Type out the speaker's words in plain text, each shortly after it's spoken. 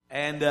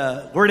And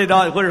where did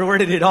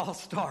it all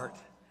start?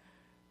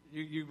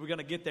 You were going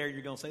to get there,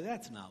 you're going to say,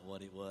 that's not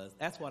what it was.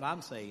 That's what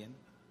I'm saying,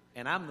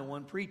 and I'm the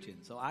one preaching,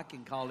 so I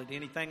can call it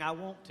anything I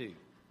want to.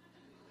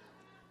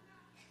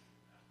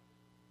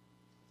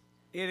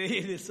 It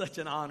is such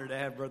an honor to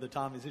have Brother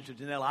Tommy and Sister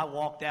Janelle. I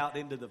walked out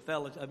into the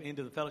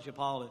fellowship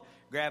hall and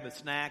grabbed a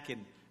snack,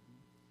 and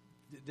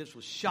just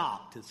was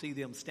shocked to see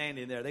them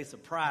standing there. They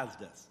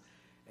surprised us.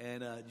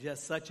 And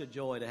just such a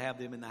joy to have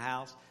them in the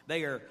house.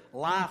 They are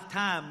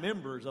lifetime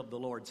members of the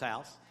Lord's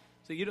house.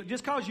 So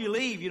just because you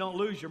leave, you don't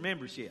lose your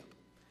membership.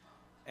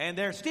 And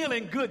they're still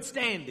in good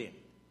standing,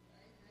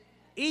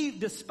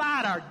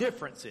 despite our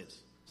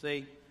differences.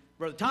 See,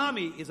 Brother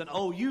Tommy is an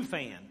OU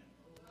fan,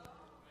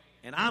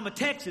 and I'm a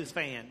Texas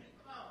fan,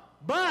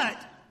 but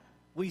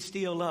we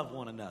still love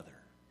one another.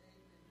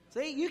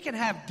 See, you can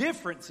have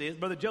differences.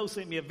 Brother Joe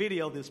sent me a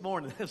video this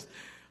morning. That's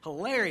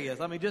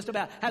hilarious. I mean, just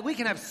about how we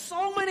can have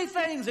so many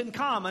things in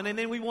common, and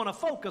then we want to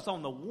focus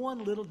on the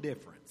one little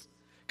difference.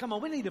 Come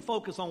on, we need to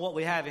focus on what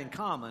we have in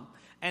common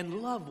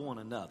and love one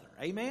another.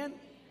 Amen?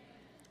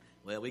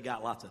 Well, we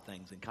got lots of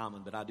things in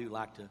common, but I do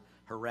like to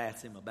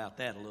harass him about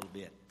that a little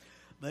bit.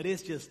 But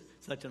it's just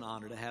such an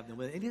honor to have them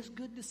with us. And it's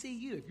good to see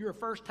you. If you're a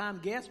first-time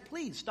guest,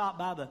 please stop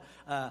by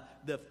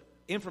the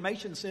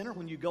information center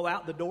when you go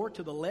out the door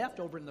to the left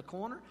over in the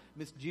corner.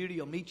 Miss Judy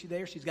will meet you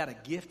there. She's got a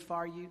gift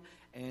for you.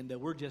 And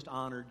we're just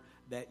honored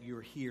that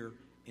you're here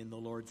in the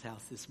Lord's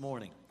house this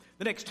morning.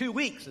 The next 2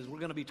 weeks is we're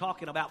going to be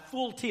talking about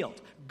full tilt,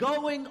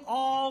 going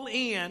all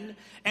in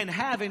and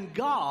having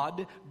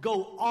God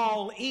go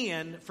all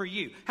in for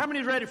you. How many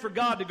are ready for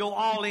God to go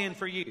all in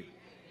for you?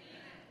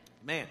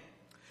 Man.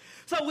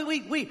 So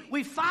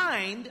we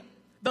find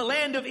the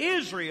land of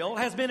Israel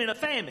has been in a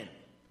famine.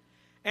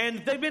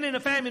 And they've been in a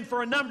famine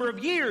for a number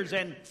of years,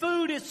 and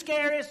food is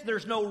scarce,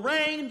 there's no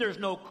rain, there's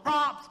no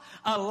crops.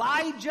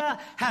 Elijah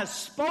has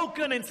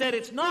spoken and said,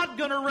 it's not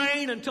going to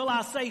rain until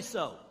I say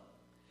so.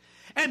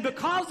 And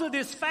because of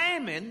this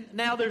famine,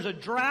 now there's a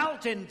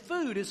drought and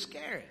food is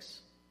scarce.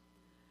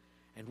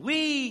 And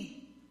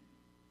we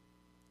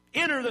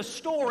enter the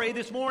story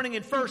this morning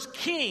in 1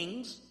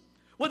 Kings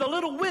with a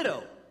little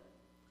widow.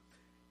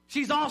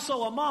 She's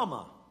also a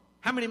mama.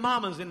 How many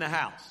mamas in the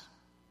house?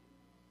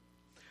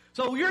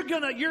 So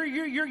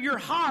your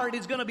heart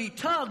is gonna be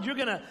tugged. You're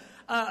gonna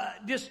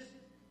just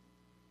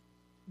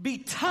be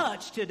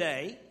touched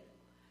today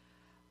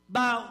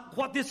by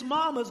what this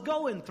mama's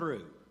going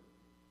through.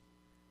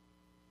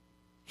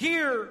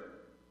 Here,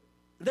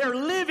 they're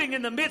living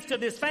in the midst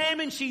of this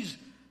famine. She's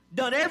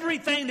done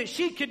everything that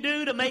she could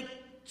do to make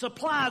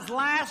supplies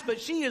last, but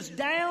she is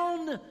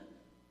down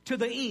to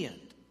the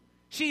end.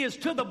 She is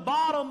to the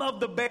bottom of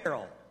the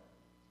barrel.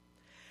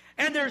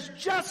 And there's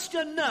just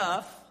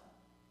enough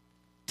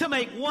to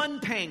make one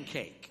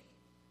pancake.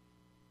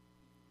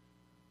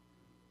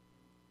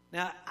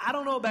 Now, I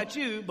don't know about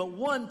you, but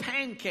one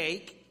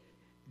pancake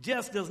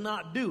just does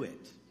not do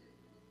it.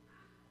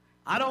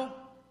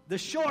 The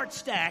short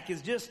stack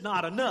is just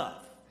not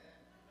enough.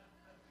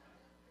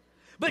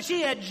 But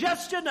she had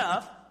just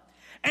enough,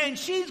 and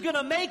she's going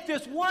to make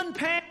this one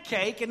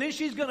pancake, and then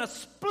she's going to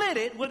split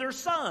it with her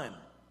son.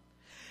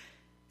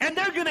 And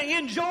they're going to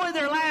enjoy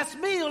their last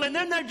meal, and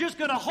then they're just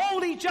going to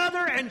hold each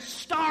other and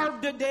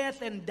starve to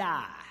death and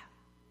die.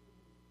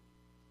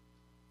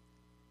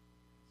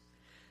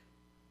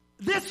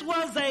 This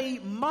was a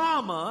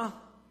mama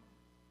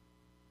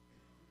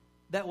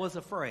that was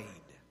afraid.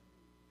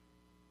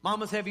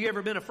 Mamas, have you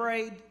ever been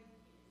afraid?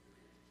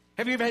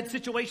 Have you ever had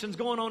situations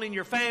going on in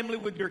your family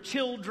with your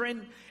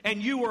children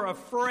and you were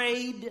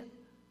afraid?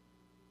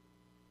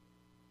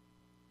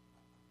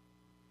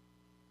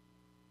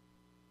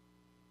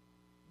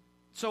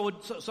 So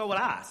would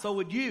I. So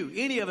would you.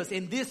 Any of us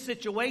in this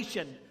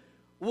situation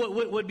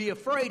would be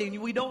afraid, and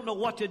we don't know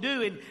what to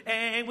do.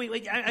 And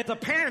we, as a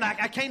parent,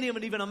 I can't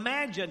even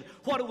imagine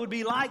what it would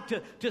be like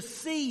to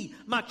see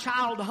my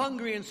child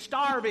hungry and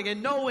starving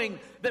and knowing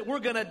that we're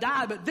going to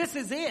die. But this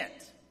is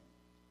it.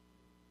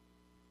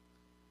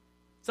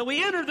 So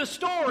we enter the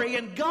story,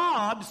 and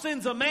God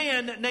sends a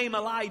man named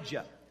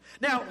Elijah.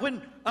 Now,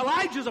 when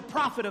Elijah's a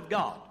prophet of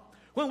God,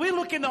 when we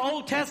look in the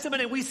Old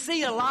Testament and we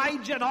see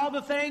Elijah and all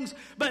the things,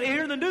 but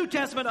here in the New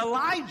Testament,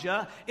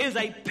 Elijah is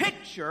a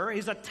picture,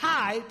 is a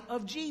type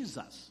of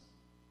Jesus.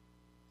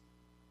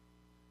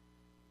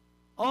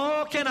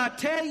 Oh, can I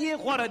tell you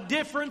what a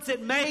difference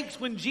it makes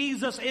when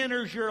Jesus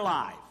enters your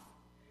life?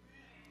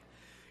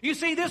 You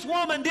see, this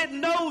woman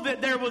didn't know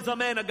that there was a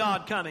man of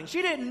God coming.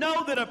 She didn't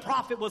know that a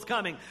prophet was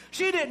coming.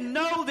 She didn't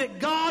know that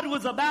God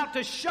was about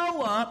to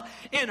show up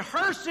in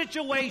her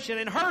situation,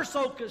 in her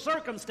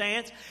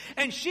circumstance,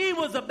 and she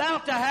was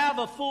about to have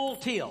a full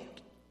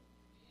tilt.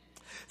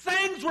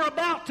 Things were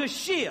about to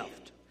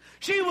shift.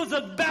 She was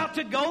about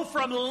to go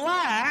from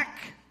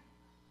lack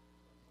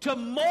to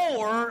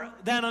more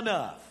than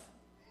enough.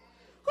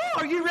 Oh,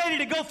 are you ready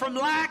to go from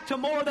lack to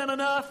more than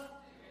enough?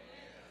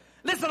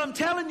 Listen, I'm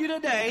telling you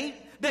today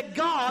that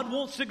God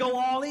wants to go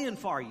all in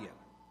for you.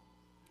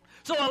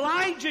 So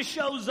Elijah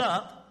shows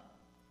up,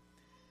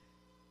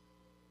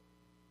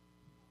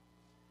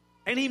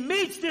 And he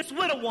meets this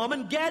widow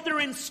woman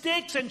gathering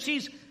sticks, and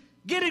she's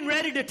getting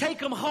ready to take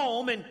them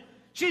home, and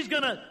she's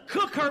going to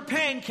cook her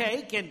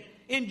pancake and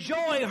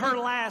enjoy her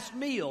last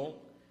meal.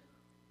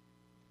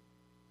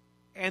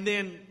 And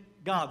then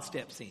God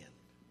steps in.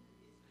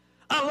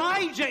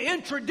 Elijah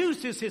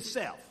introduces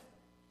himself.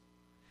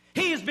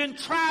 He has been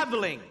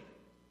traveling.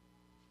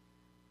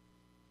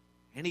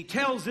 And he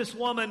tells this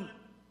woman,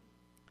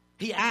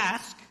 he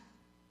asks,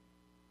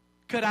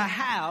 could I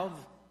have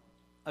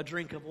a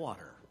drink of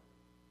water?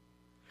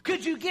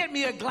 Could you get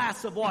me a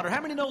glass of water? How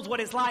many knows what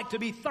it's like to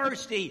be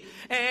thirsty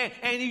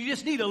and you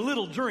just need a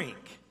little drink?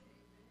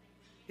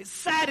 It's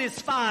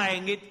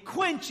satisfying. It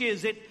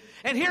quenches it.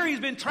 And here he's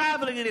been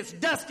traveling, and it's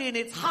dusty and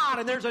it's hot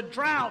and there's a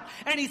drought.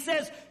 And he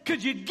says,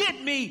 could you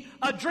get me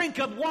a drink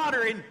of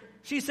water? And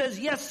she says,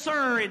 yes,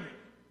 sir. And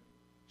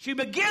she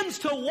begins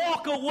to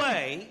walk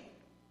away.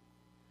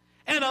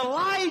 And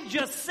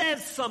Elijah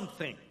says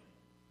something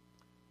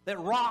that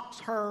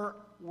rocks her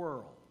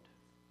world.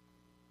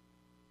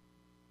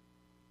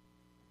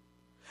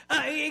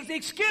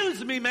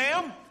 Excuse me,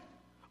 ma'am,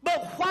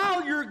 but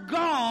while you're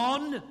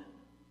gone,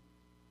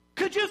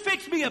 could you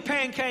fix me a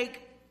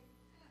pancake?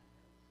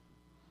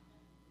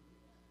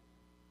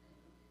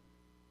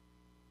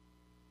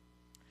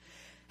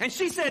 And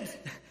she said,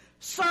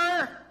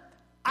 sir,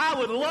 I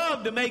would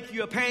love to make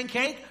you a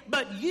pancake,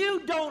 but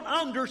you don't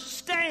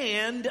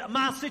understand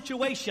my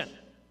situation.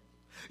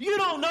 You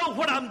don't know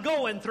what I'm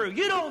going through.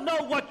 You don't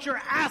know what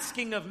you're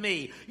asking of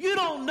me. You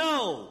don't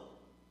know.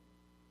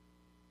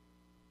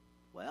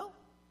 Well,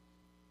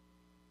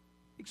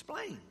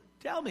 explain.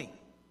 Tell me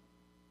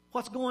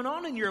what's going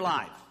on in your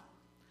life.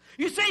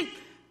 You see,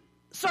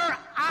 sir,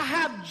 I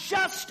have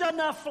just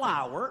enough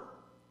flour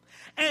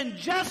and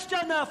just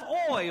enough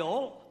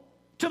oil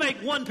to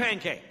make one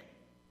pancake.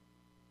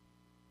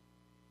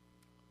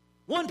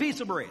 One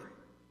piece of bread.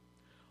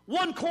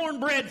 One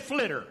cornbread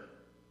flitter.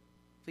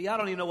 See, I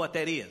don't even know what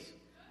that is.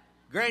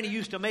 Granny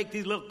used to make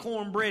these little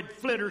cornbread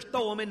flitters,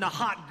 throw them in the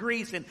hot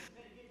grease and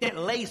get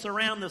lace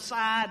around the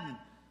side. And,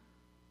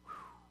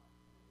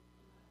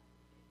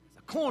 it's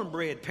a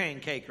cornbread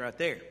pancake right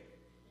there.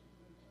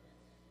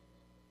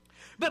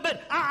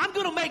 But I'm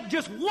going to make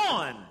just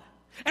one.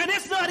 And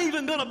it's not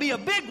even going to be a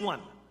big one.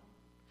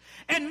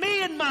 And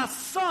me and my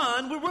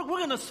son, we're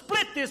going to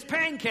split this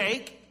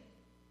pancake.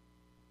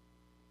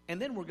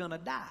 And then we're going to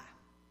die.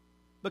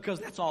 Because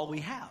that's all we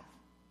have.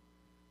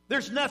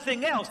 There's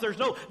nothing else.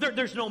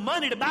 There's no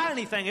money to buy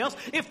anything else.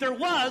 If there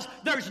was,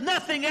 there's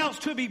nothing else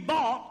to be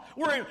bought.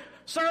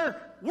 Sir,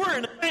 we're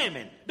in a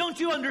famine. Don't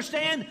you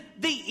understand?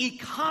 The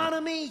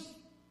economy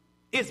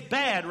is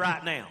bad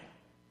right now.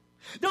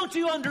 Don't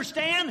you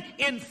understand?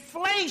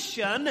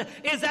 Inflation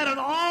is at an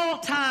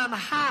all-time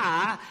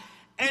high,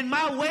 and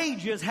my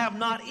wages have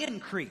not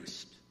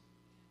increased.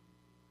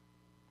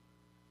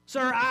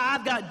 Sir,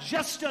 I've got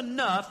just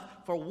enough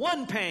for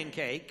one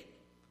pancake,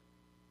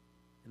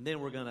 and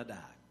then we're going to die.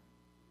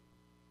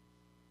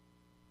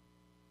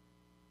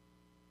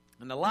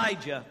 And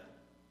Elijah,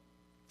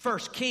 1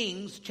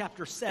 Kings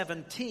chapter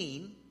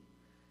 17,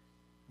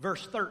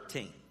 verse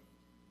 13.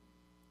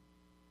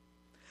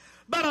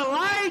 But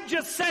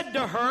Elijah said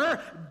to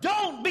her,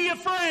 don't be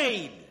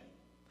afraid.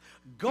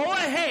 Go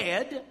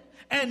ahead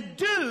and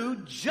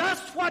do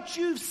just what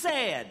you've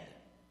said.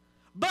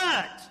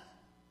 But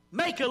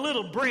make a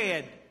little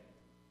bread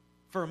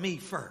for me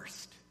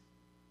first.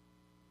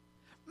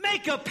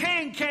 Make a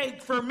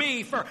pancake for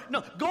me first.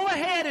 No, go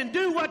ahead and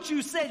do what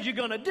you said you're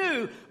going to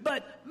do,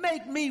 but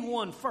make me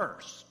one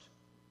first.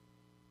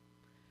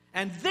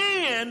 And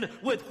then,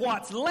 with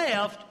what's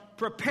left,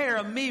 prepare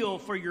a meal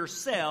for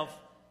yourself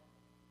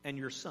and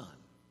your son.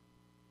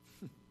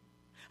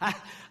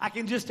 I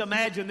can just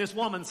imagine this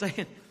woman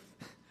saying,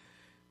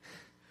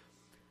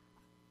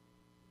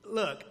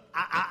 look,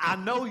 I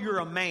know you're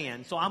a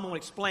man, so I'm going to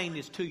explain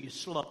this to you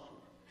slow.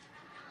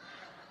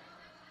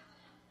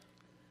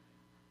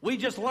 We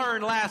just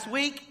learned last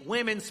week,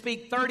 women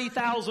speak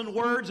 30,000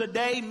 words a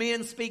day,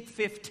 men speak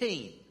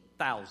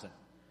 15,000.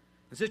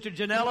 And Sister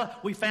Janella,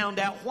 we found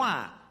out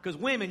why. Because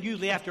women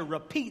usually have to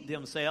repeat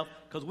themselves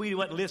because we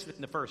wasn't listening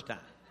the first time.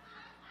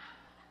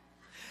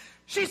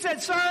 She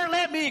said, sir,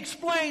 let me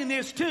explain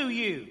this to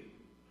you.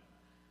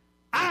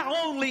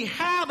 I only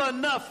have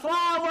enough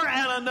flour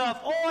and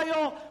enough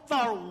oil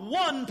for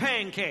one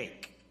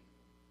pancake.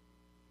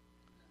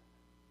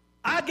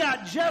 I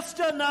got just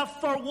enough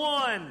for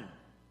one.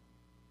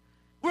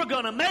 We're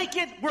going to make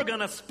it. We're going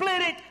to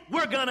split it.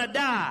 We're going to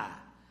die.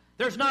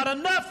 There's not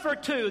enough for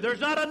two. There's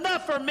not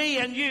enough for me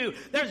and you.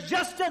 There's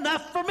just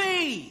enough for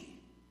me.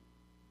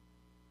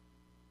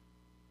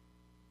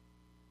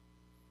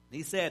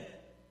 He said,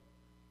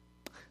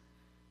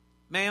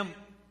 ma'am,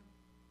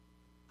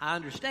 I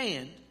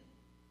understand,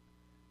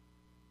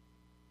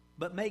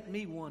 but make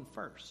me one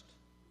first.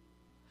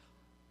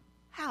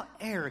 How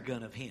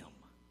arrogant of him.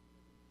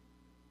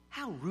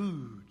 How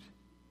rude.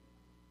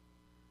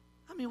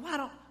 I mean,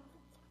 why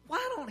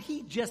don't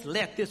he just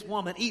let this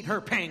woman eat her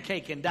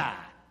pancake and die?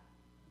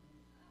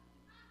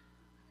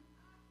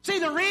 See,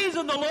 the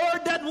reason the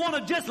Lord doesn't want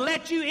to just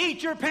let you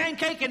eat your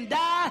pancake and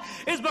die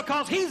is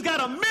because He's got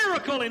a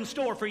miracle in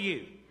store for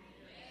you.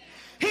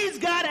 He's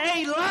got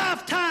a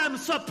lifetime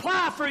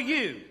supply for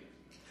you.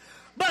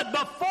 But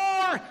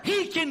before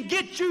He can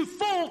get you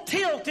full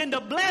tilt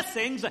into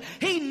blessings,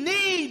 He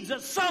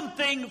needs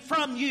something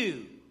from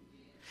you.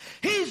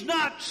 He's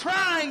not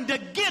trying to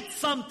get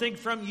something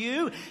from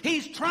you.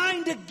 He's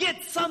trying to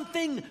get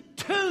something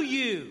to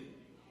you.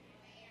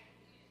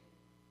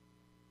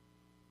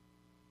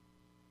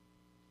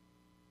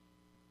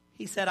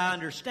 He said, I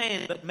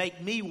understand, but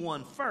make me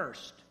one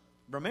first.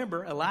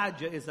 Remember,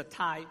 Elijah is a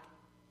type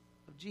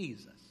of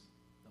Jesus,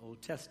 the Old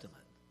Testament.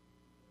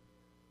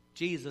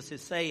 Jesus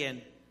is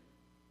saying,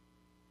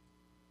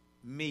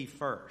 me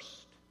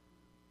first.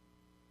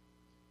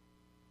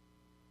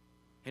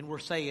 And we're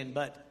saying,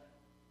 but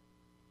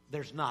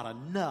there's not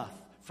enough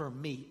for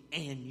me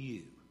and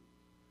you.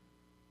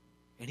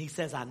 And He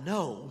says, I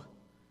know,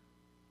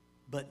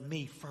 but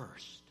me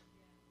first.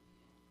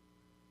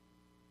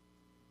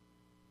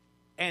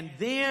 And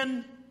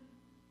then,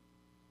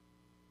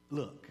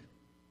 look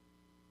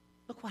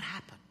what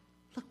happened.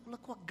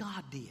 Look what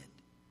God did.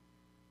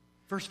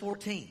 Verse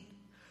 14.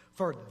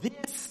 For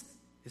this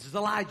is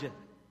Elijah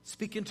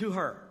speaking to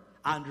her.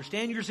 I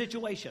understand your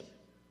situation,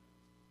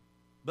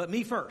 but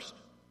me first.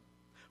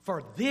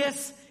 For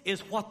this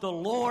is what the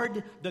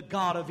Lord, the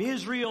God of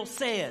Israel,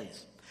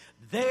 says.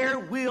 There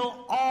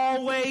will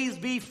always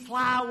be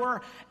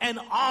flour and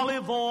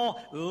olive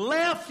oil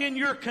left in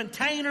your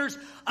containers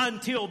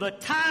until the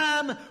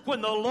time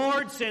when the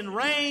Lord send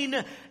rain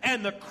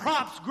and the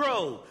crops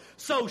grow.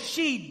 So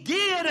she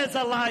did as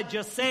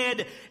Elijah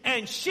said,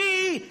 and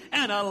she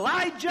and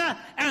Elijah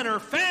and her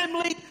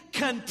family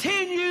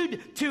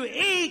continued to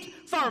eat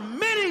for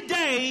many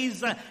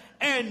days,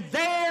 and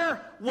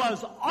there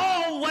was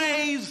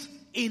always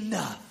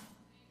enough.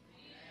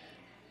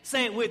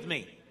 Say it with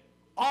me.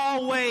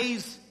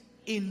 Always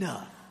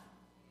enough.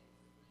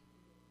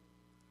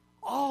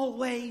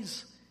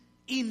 Always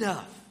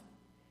enough.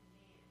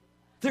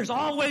 There's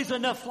always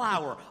enough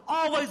flour,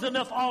 always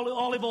enough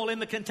olive oil in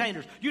the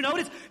containers. You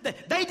notice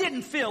that they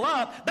didn't fill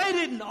up, they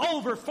didn't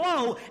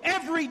overflow.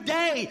 Every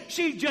day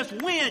she just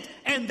went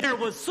and there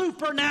was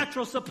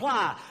supernatural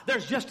supply.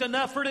 There's just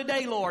enough for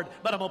today, Lord,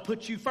 but I'm going to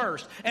put you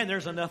first. And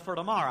there's enough for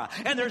tomorrow.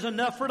 And there's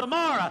enough for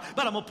tomorrow,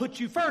 but I'm going to put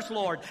you first,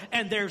 Lord.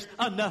 And there's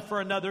enough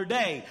for another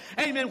day.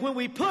 Amen. When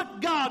we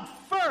put God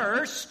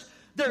first,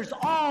 there's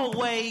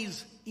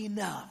always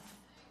enough.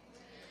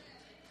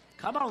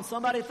 Come on,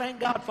 somebody thank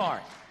God for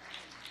it.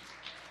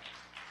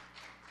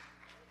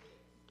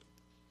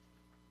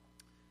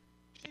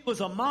 Was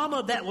a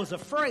mama that was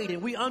afraid,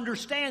 and we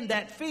understand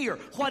that fear.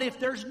 What if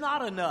there's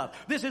not enough?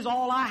 This is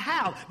all I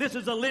have. This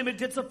is a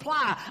limited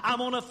supply. I'm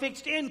on a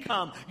fixed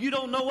income. You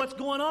don't know what's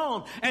going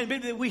on.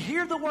 And we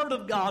hear the word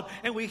of God,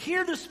 and we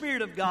hear the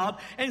Spirit of God,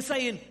 and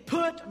saying,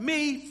 put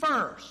me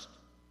first.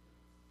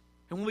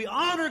 And when we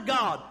honor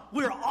God,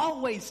 we're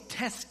always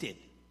tested.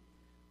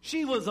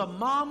 She was a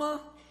mama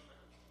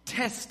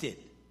tested.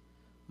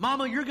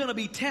 Mama, you're going to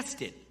be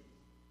tested.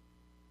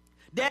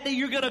 Daddy,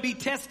 you're going to be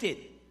tested.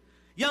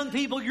 Young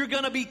people, you're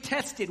going to be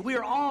tested. We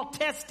are all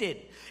tested.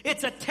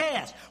 It's a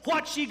test.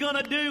 What's she going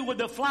to do with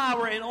the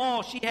flour and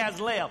oil she has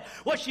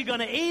left? Was she going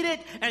to eat it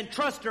and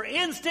trust her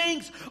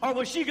instincts? Or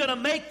was she going to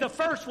make the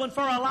first one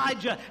for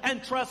Elijah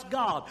and trust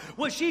God?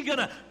 Was she going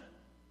to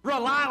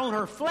rely on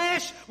her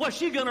flesh? Was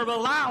she going to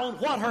rely on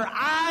what her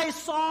eyes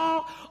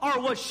saw?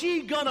 Or was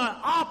she going to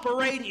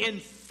operate in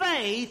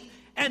faith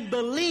and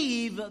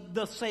believe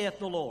thus saith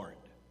the Lord?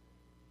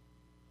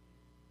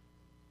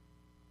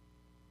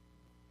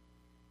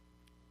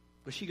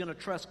 Was she going to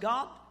trust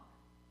God?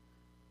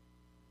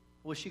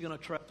 Or was she going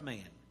to trust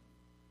man?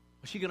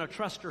 Was she going to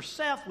trust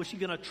herself? Was she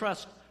going to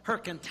trust her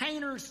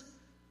containers?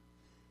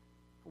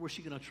 Or was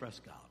she going to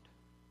trust God?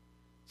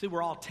 See,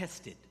 we're all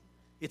tested.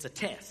 It's a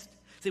test.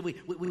 See,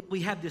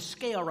 we have this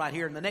scale right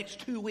here in the next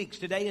 2 weeks,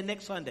 today and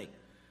next Sunday.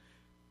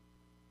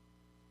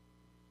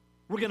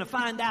 We're going to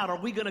find out, are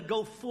we going to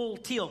go full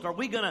tilt? Are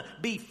we going to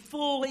be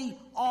fully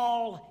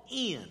all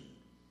in?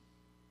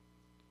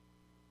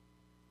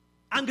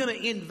 I'm going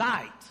to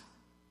invite.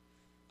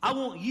 I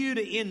want you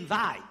to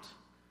invite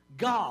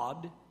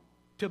God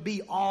to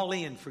be all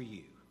in for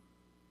you.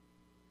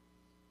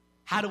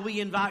 How do we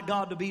invite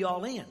God to be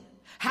all in?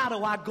 How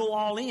do I go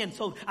all in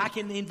so I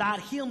can invite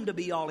Him to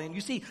be all in?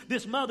 You see,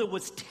 this mother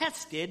was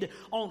tested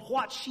on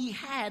what she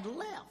had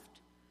left.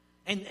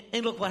 And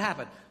look what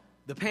happened.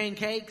 The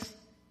pancakes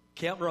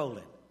kept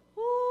rolling.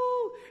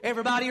 Woo!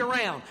 Everybody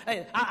around.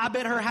 Hey, I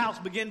bet her house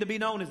began to be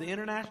known as the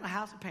International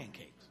House of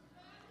Pancakes.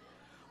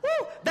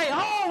 Woo! They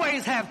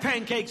always have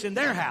pancakes in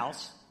their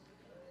house.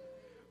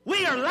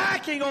 We are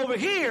lacking over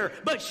here,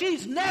 but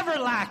she's never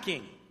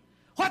lacking.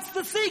 What's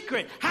the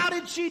secret? How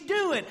did she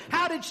do it?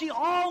 How did she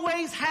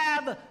always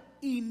have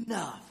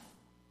enough?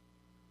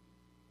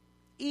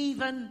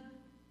 Even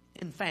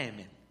in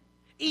famine.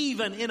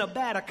 Even in a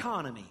bad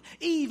economy.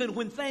 Even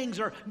when things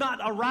are not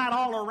right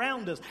all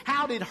around us.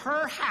 How did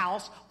her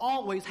house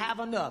always have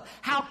enough?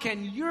 How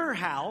can your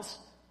house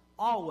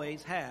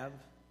always have.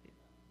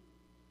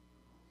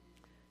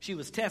 She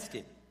was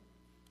tested.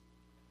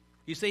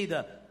 You see,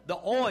 the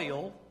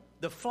oil,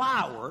 the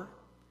flour,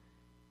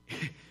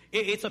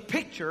 it's a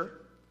picture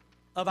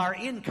of our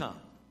income.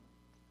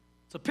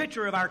 It's a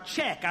picture of our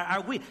check,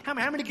 our week. How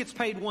many gets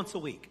paid once a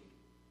week?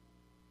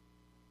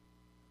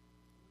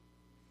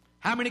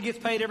 How many gets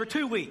paid every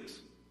 2 weeks?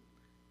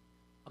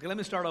 Okay, let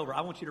me start over.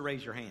 I want you to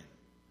raise your hand.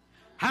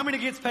 How many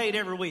gets paid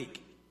every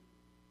week?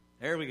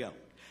 There we go.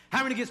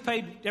 How many gets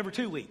paid every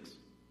 2 weeks?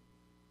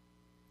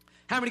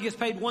 How many gets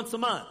paid once a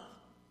month?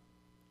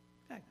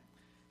 Okay.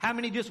 How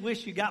many just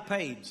wish you got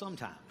paid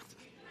sometime?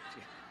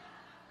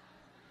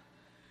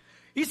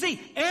 You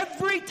see,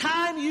 every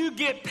time you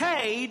get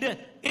paid,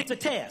 it's a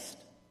test.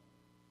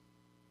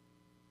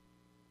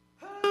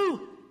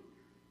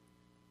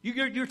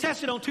 You're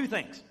tested on two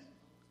things.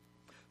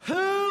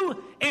 Who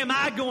am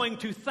I going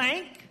to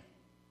thank?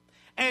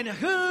 And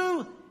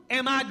who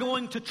am I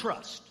going to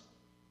trust?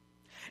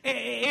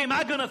 Am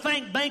I going to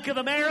thank Bank of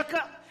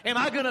America? Am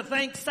I going to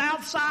thank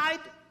Southside?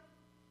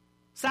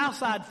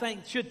 Southside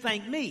should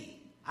thank me.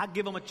 I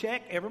give them a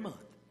check every month.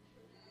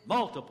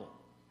 Multiple.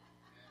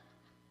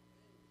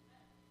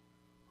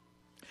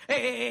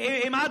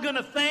 Am I going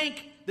to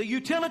thank the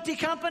utility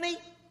company?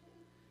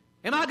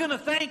 Am I going to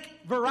thank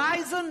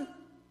Verizon?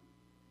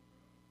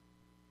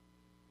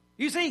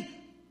 You see,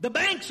 the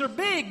banks are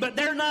big, but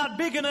they're not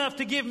big enough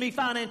to give me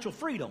financial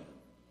freedom.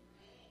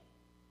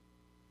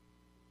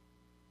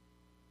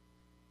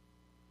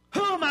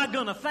 Who am I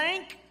going to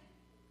thank?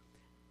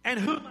 And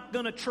who am I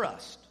going to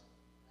trust?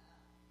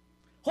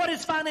 What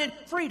is financial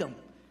freedom?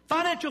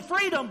 Financial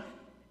freedom,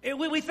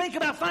 we think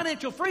about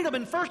financial freedom,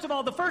 and first of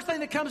all, the first thing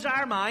that comes to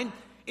our mind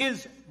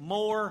is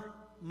more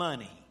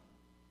money.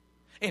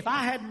 If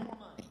I had more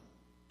money,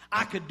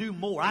 I could do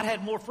more. I'd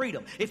have more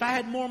freedom. If I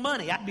had more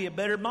money, I'd be a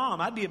better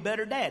mom. I'd be a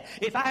better dad.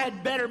 If I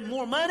had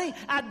more money,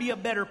 I'd be a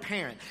better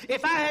parent.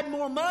 If I had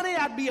more money,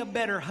 I'd be a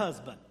better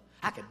husband.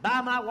 I could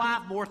buy my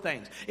wife more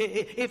things.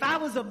 If I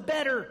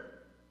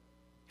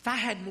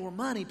had more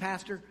money,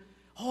 Pastor,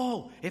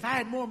 if I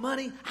had more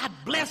money, I'd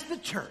bless the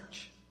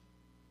church.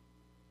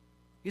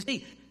 You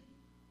see,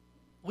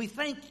 we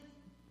think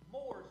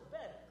more is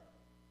better.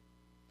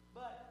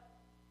 But,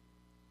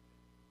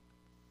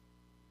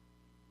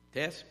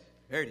 Tess,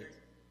 there it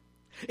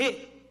is.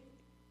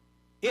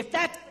 If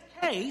that's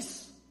the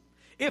case,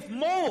 if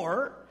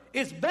more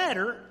is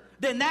better,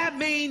 then that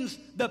means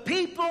the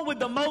people with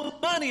the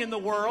most money in the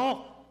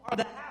world are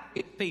the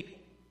happiest people.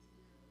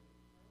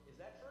 Is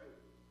that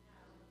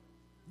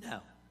true?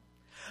 No.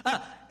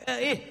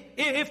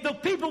 If the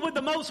people with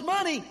the most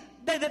money,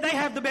 they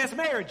have the best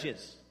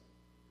marriages.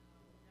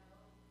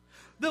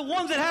 The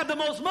ones that have the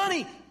most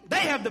money, they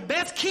have the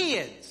best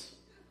kids.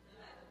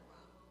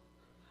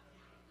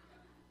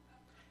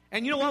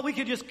 And you know what? We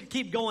could just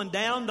keep going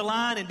down the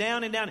line and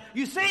down and down.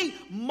 You see,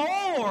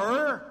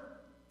 more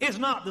is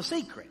not the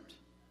secret.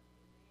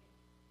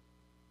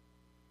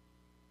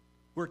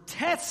 We're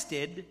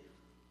tested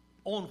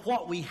on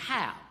what we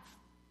have.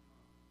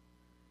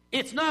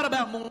 It's not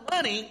about more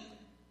money.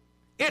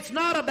 It's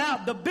not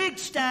about the big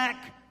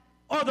stack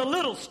or the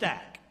little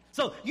stack.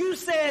 So you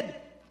said,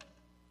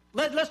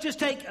 let's just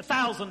take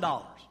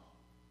 $1,000.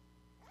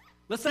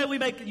 Let's say you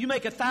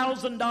make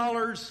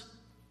 $1,000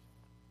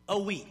 a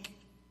week.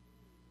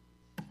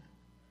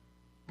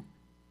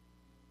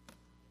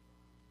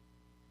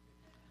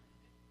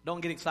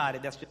 Don't get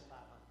excited. That's just $500.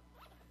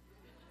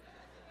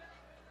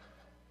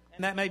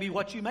 And that may be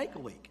what you make a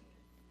week.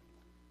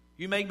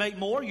 You may make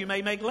more. You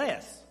may make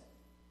less.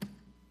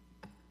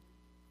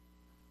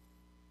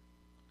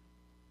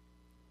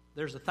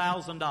 There's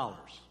 $1,000.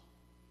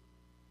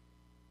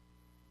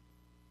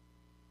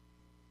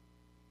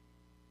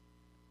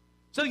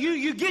 So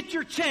you get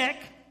your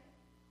check.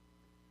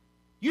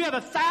 You have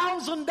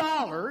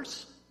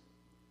 $1,000.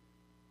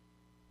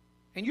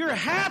 And you're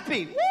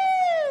happy.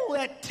 Woo!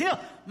 That tip.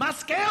 My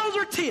scales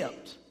are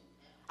tipped.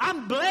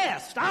 I'm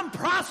blessed. I'm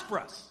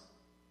prosperous.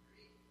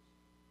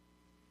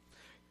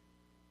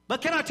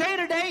 But can I tell you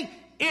today,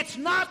 it's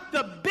not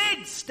the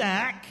big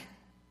stack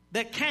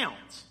that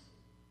counts.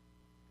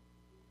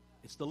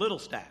 It's the little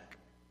stack.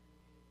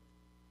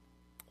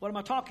 What am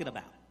I talking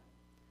about?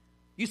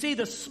 You see,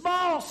 the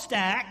small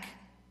stack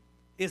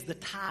is the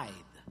tithe.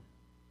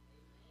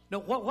 No,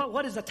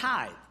 what is a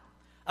tithe?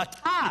 A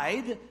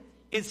tithe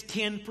is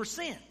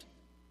 10%.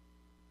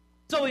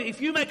 So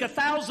if you make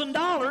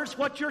 $1,000,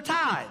 what's your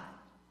tithe?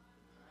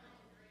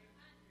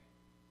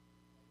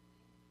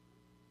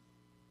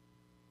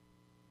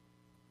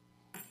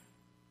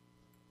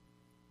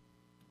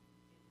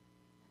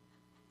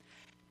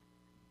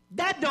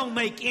 That don't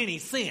make any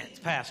sense,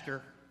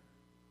 Pastor.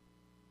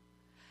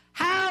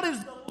 How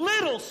does the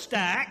little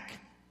stack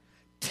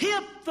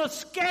tip the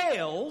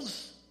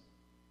scales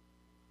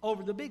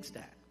over the big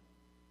stack?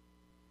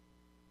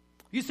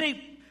 You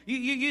see,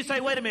 you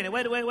say, wait a minute.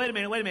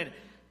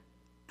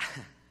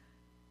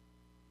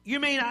 You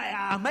mean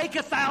I make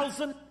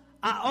 1,000,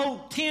 I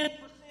owe 10%,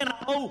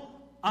 I owe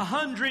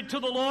 100 to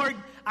the Lord,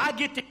 I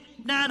get to keep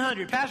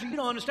 900. Pastor, you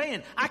don't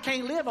understand. I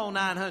can't live on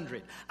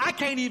 900. I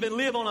can't even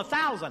live on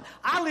 1,000.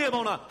 I live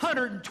on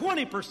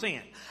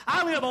 120%.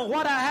 I live on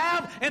what I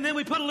have, and then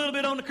we put a little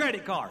bit on the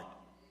credit card.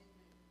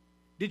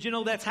 Did you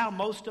know that's how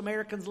most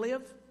Americans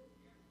live?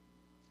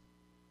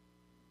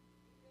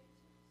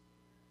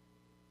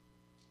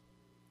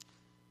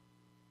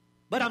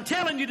 But I'm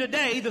telling you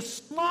today, the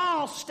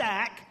small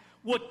stack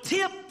will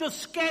tip the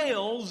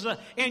scales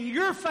in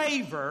your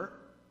favor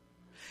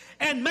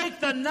and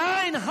make the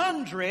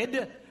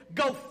 900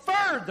 go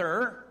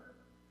further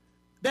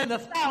than the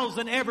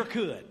 1,000 ever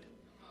could.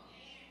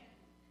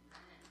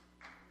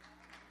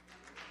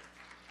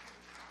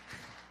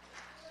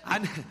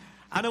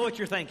 I know what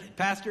you're thinking.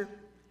 Pastor,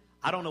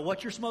 I don't know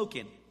what you're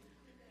smoking,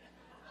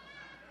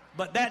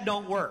 but that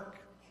don't work.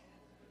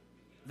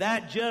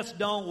 That just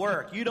don't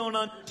work. You don't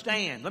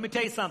understand. Let me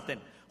tell you something.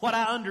 What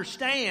I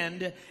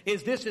understand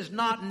is this is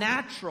not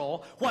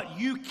natural. What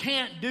you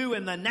can't do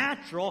in the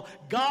natural,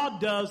 God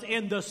does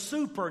in the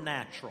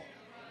supernatural.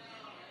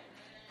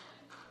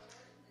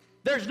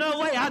 There's no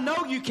way. I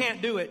know you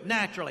can't do it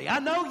naturally. I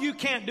know you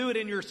can't do it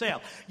in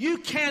yourself. You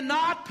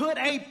cannot put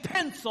a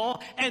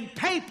pencil and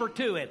paper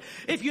to it.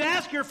 If you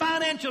ask your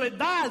financial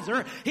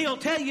advisor, he'll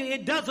tell you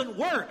it doesn't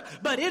work.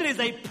 But it is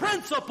a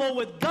principle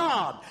with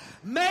God.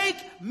 Make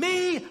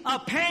me a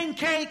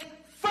pancake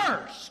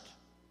first.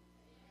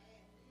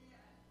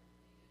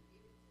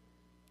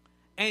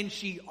 And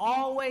she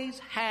always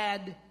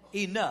had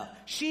enough.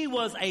 She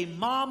was a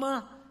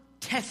mama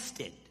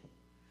tested.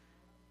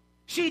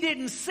 She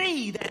didn't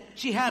see that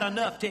she had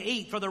enough to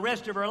eat for the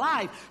rest of her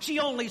life. She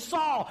only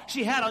saw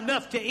she had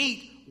enough to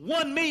eat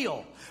one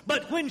meal.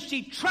 But when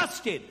she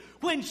trusted,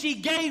 when she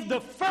gave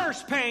the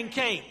first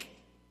pancake,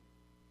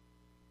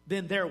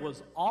 then there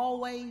was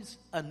always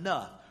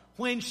enough.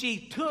 When she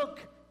took,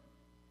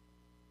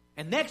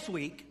 and next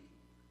week,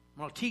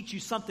 I'm going to teach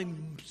you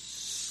something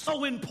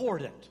so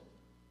important.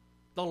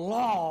 The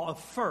law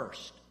of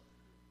first.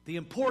 The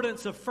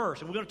importance of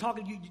first. And we're going to talk,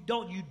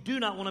 you do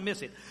not want to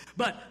miss it.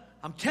 But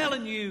I'm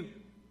telling you,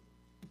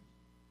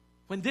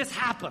 when this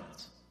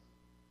happens,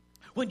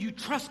 when you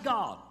trust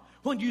God,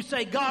 when you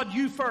say, God,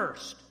 you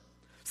first,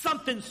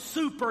 something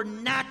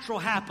supernatural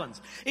happens.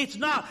 It's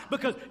not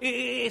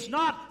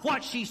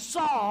what she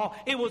saw,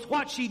 it was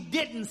what she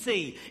didn't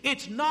see.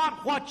 It's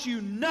not what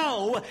you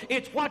know,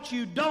 it's what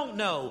you don't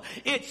know.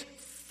 It's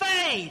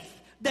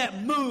faith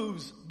that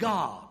moves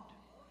God,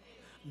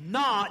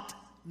 not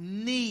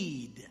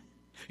need.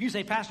 You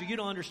say, Pastor, you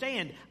don't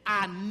understand.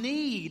 I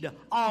need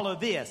all of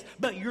this.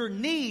 But your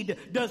need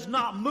does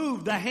not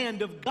move the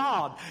hand of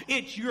God.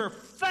 It's your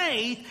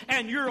faith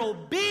and your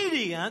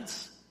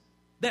obedience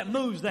that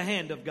moves the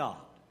hand of God.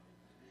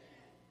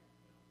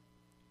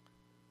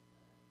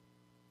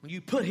 When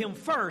you put Him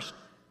first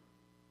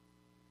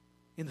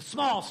in the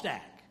small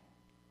stack,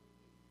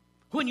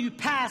 when you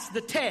pass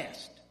the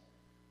test,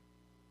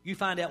 you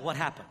find out what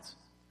happens.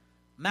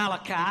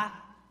 Malachi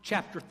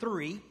chapter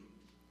 3.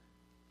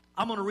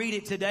 I'm going to read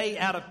it today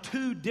out of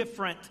two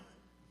different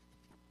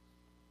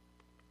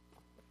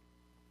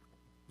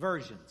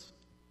versions.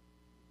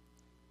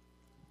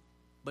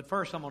 But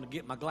first, I'm going to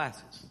get my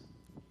glasses.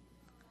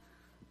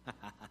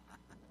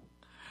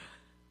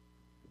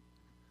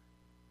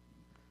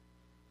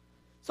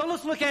 So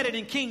let's look at it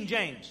in King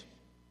James.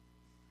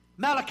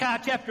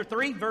 Malachi chapter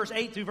 3, verse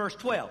 8 through verse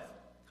 12.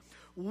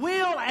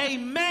 Will a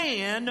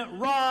man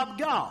rob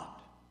God?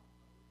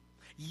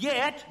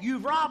 Yet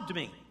you've robbed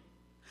me.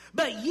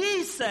 But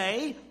ye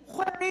say,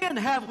 wherein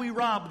have we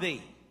robbed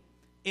thee?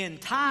 In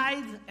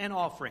tithe and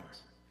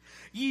offerings.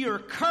 Ye are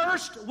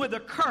cursed with a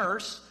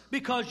curse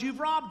because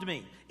you've robbed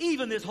me,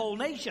 even this whole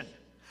nation.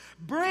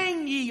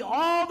 Bring ye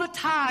all the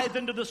tithe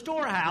into the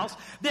storehouse,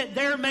 that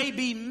there may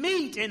be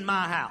meat in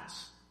my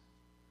house.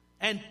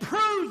 And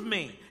prove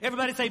me.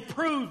 Everybody say,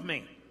 prove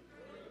me.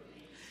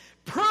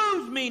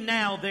 Prove me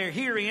now there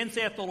herein,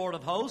 saith the Lord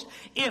of hosts,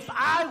 if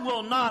I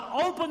will not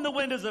open the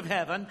windows of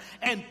heaven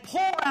and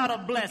pour out a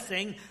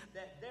blessing,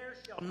 that there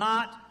shall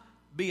not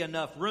be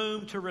enough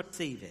room to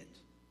receive it.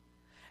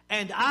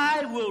 And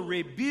I will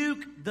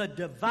rebuke the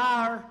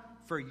devourer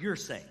for your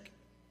sake.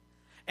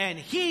 And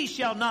he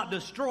shall not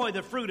destroy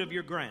the fruit of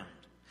your ground.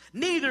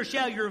 Neither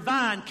shall your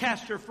vine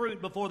cast her fruit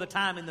before the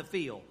time in the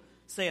field,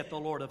 saith the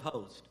Lord of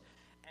hosts.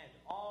 And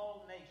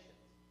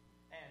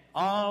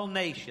all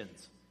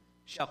nations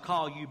shall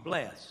call you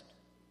blessed,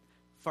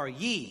 for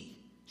ye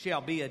shall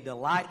be a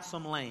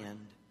delightsome land,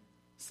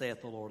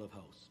 saith the Lord of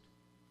hosts.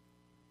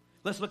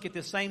 Let's look at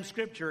this same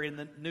scripture in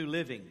the New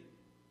Living.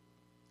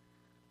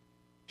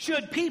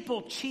 Should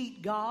people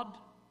cheat God?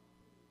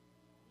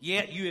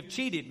 Yet you have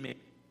cheated me.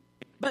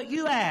 But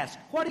you ask,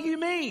 what do you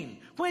mean?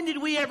 When did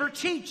we ever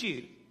cheat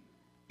you?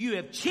 You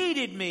have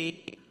cheated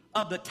me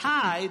of the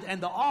tithe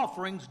and the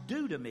offerings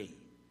due to me.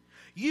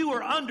 You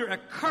are under a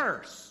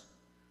curse.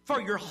 For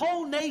your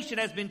whole nation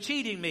has been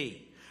cheating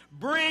me.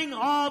 Bring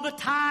all the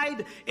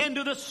tithe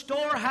into the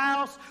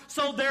storehouse,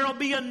 so there will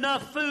be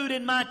enough food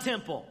in my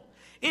temple.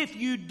 If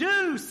you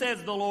do,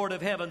 says the Lord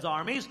of heaven's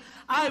armies,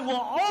 I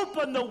will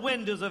open the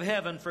windows of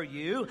heaven for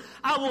you.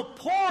 I will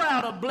pour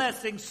out a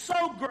blessing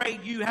so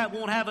great you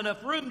won't have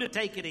enough room to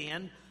take it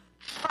in.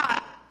 Try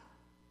it.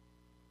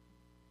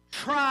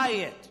 Try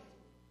it.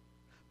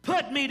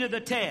 Put me to the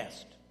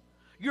test.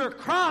 Your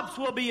crops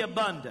will be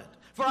abundant,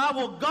 for I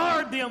will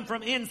guard them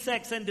from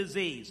insects and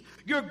disease.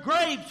 Your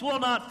grapes will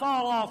not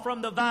fall off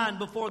from the vine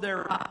before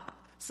they're ripe,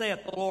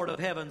 saith the Lord of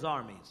heaven's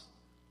armies.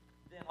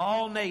 Then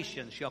all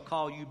nations shall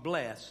call you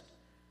blessed,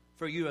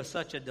 for you are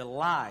such a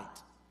delight,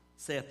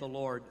 saith the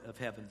Lord of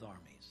heaven's armies.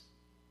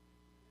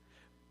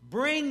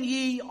 Bring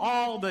ye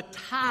all the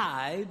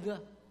tithe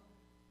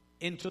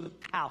into the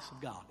house of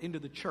God, into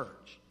the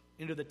church,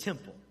 into the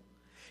temple.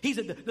 He's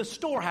at the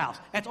storehouse.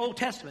 That's Old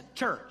Testament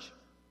church.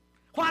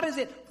 Why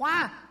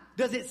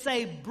does it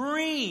say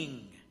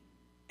bring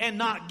and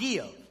not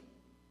give?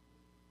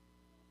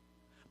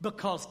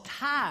 Because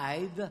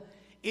tithe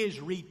is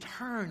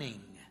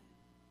returning.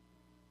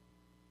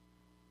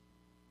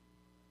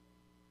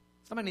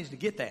 Somebody needs to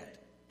get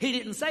that. He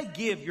didn't say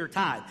give your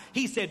tithe.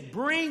 He said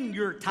bring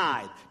your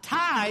tithe.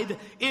 Tithe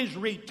is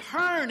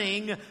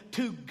returning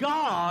to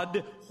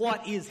God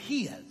what is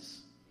His.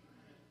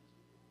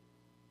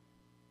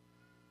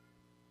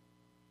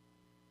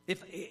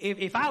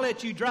 If I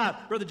let you drive,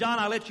 Brother John,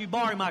 I let you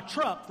borrow my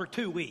truck for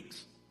 2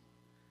 weeks.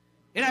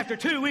 And after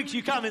 2 weeks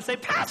you come and say,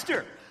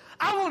 Pastor,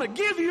 I want to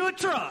give you a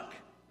truck.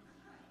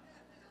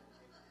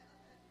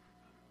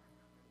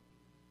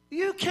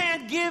 You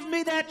can't give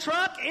me that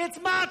truck. It's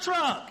my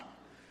truck.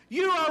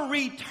 You are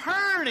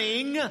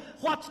returning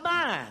what's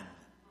mine.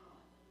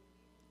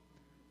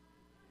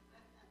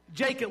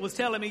 Jacob was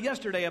telling me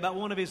yesterday about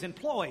one of his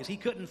employees. He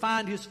couldn't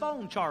find his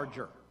phone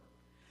charger.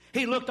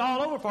 He looked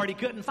all over for it. He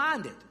couldn't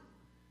find it.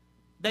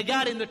 They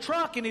got in the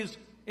truck and his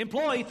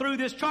employee threw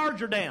this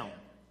charger down.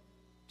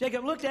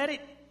 Jacob looked at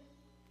it.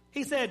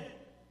 He said,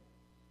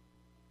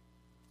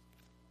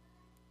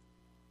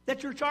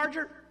 "That's your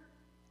charger?"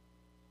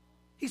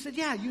 He said,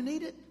 "Yeah, you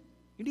need it?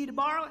 You need to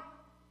borrow it?"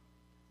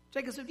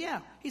 Jacob said,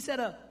 "Yeah." He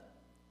said,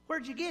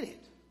 "Where'd you get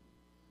it?"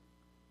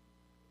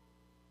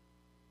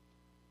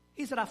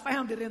 He said, "I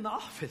found it in the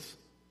office."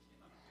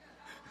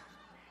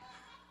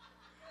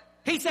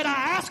 He said,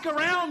 "I asked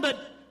around, but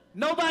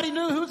nobody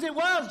knew whose it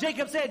was."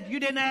 Jacob said, "You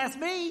didn't ask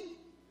me."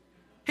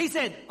 He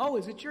said, "Oh,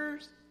 is it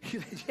yours?" He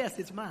said, "Yes,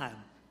 it's mine."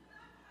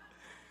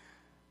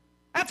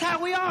 That's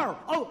how we are.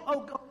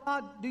 Oh,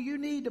 God, do you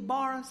need to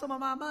borrow some of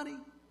my money?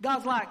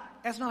 God's like,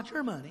 that's not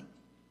your money.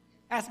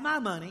 That's my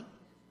money.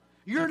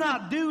 You're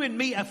not doing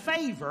me a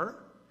favor.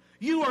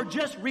 You are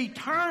just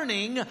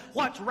returning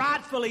what's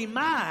rightfully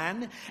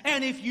mine.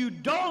 And if you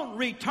don't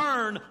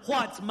return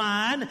what's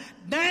mine,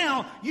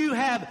 now you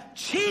have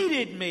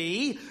cheated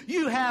me.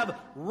 You have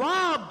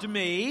robbed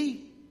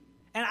me.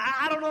 And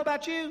I don't know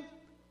about you.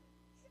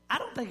 I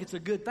don't think it's a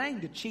good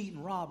thing to cheat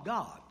and rob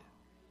God.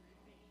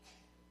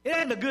 It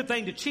ain't a good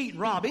thing to cheat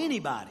and rob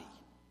anybody.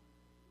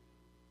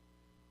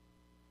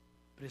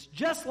 But it's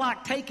just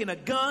like taking a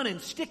gun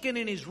and sticking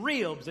in his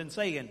ribs and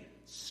saying,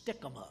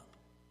 "Stick 'em up."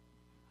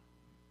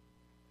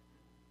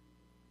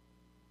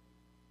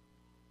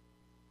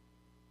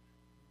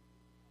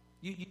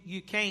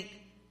 You can't,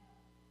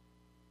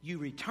 you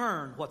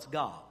return what's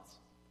God's.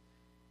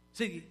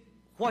 See,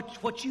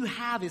 what you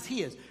have is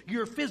His.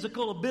 Your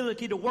physical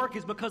ability to work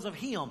is because of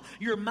Him.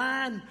 Your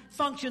mind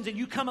functions and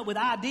you come up with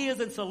ideas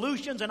and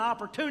solutions and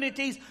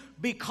opportunities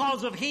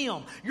because of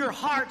Him. Your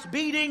heart's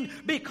beating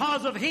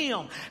because of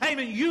Him.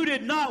 Amen. You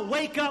did not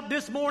wake up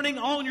this morning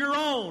on your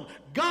own.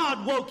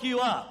 God woke you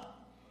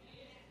up.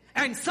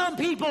 And some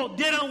people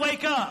didn't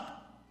wake up.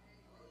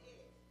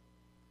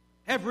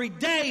 Every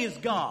day is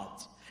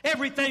God's.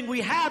 Everything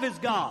we have is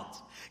God's.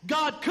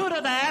 God could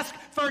have asked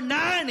for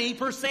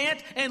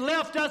 90% and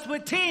left us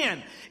with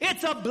 10.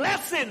 It's a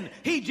blessing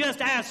He just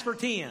asked for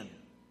 10.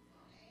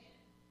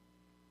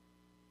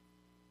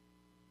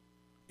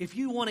 If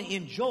you want to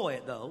enjoy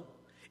it, though,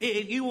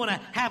 if you want to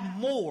have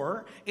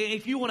more,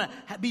 if you want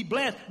to be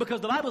blessed, because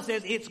the Bible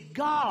says it's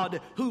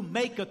God who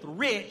maketh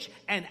rich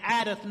and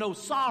addeth no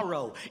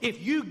sorrow.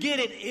 If you get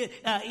it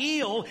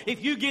ill,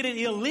 if you get it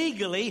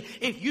illegally,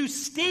 if you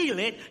steal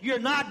it, you're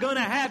not going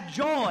to have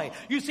joy.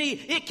 You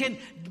see,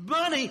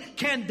 money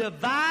can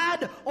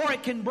divide or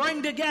it can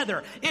bring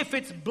together. If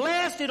it's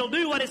blessed, it'll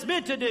do what it's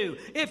meant to do.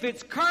 If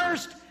it's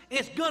cursed,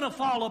 it's going to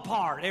fall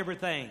apart,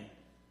 everything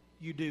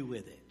you do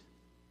with it.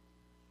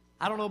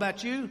 I don't know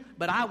about you,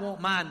 but I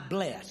want mine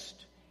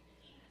blessed.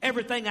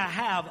 Everything I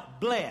have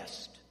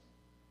blessed.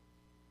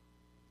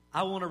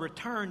 I want to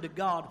return to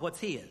God what's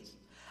His.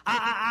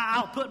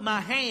 I'll put my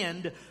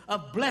hand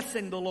of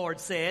blessing, the Lord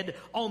said,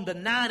 on the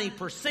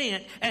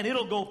 90%, and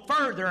it'll go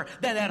further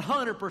than that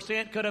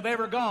 100% could have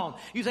ever gone.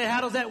 You say, how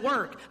does that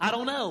work? I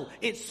don't know.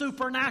 It's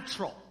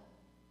supernatural.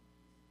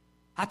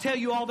 I tell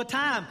you all the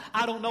time,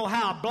 I don't know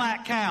how a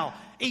black cow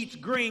eats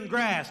green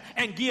grass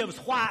and gives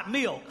white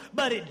milk,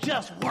 but it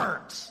just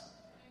works.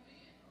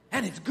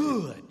 And it's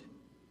good.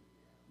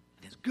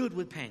 And it's good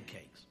with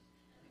pancakes.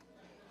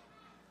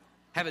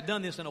 Haven't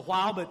done this in a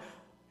while, but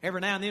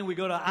every now and then we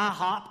go to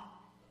IHOP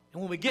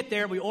And when we get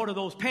there, we order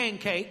those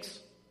pancakes.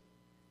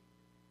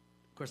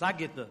 Of course, I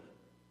get the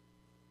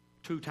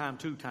 2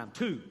 times 2 times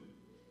 2.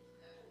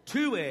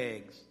 2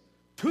 eggs,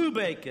 2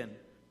 bacon,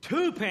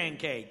 2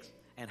 pancakes,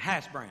 and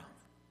hash browns.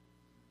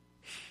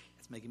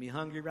 That's making me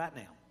hungry right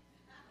now.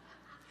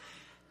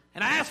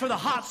 And I ask for the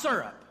hot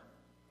syrup.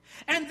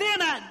 And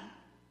then I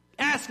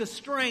ask a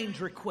strange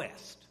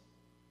request.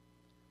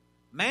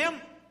 Ma'am,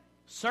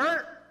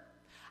 sir,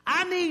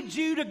 I need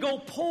you to go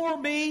pour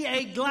me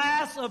a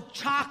glass of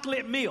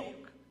chocolate milk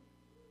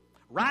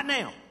right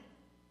now.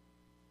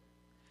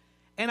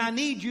 And I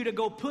need you to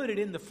go put it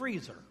in the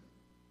freezer.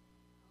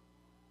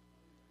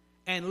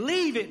 And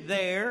leave it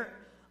there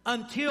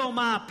until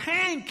my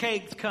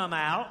pancakes come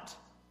out.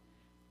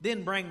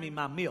 Then bring me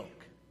my milk.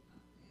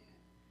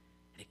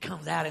 And it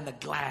comes out and the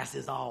glass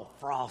is all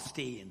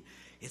frosty and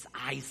it's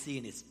icy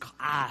and it's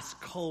ice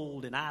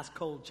cold. And ice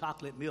cold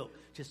chocolate milk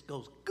just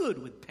goes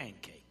good with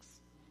pancakes.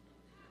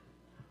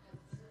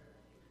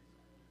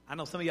 I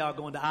know some of y'all are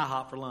going to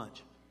IHOP for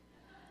lunch.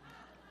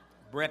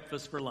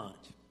 Breakfast for lunch.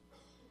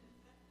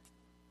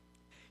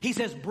 He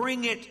says,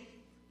 bring it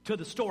to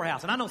the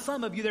storehouse. And I know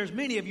some of you, there's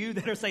many of you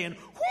that are saying,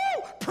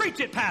 whoo, preach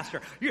it, Pastor.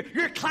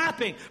 You're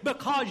clapping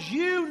because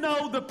you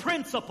know the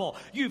principle.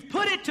 You've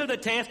put it to the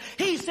test.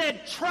 He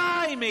said,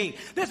 try me.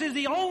 This is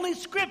the only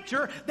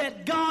scripture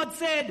that God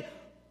said,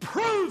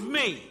 prove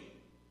me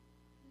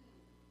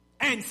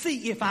and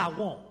see if I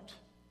won't.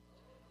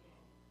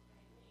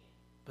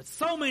 But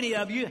so many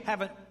of you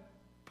haven't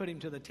put him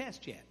to the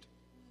test yet.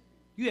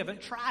 You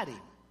haven't tried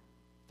him.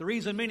 The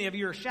reason many of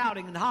you are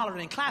shouting and hollering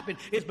and clapping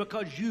is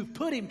because you've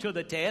put him to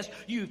the test,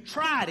 you've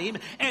tried him,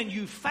 and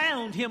you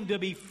found him to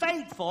be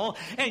faithful,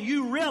 and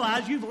you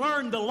realize you've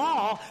learned the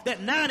law that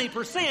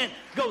 90%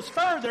 goes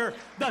further.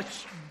 The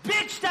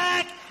big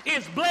stack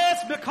is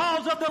blessed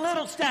because of the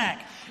little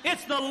stack.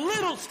 It's the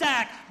little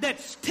stack that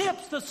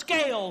tips the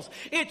scales.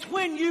 It's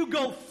when you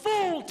go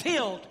full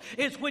tilt.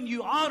 It's when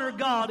you honor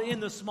God in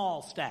the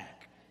small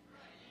stack.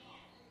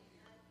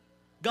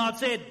 God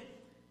said,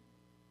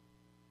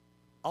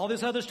 all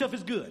this other stuff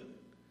is good.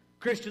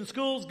 Christian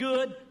school's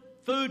good.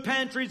 Food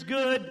pantry's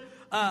good.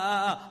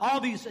 All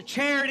these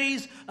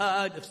charities,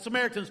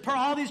 Samaritan's Purse,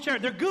 all these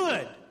charities, they're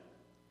good.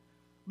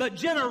 But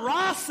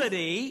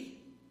generosity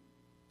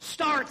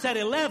starts at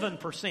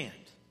 11%.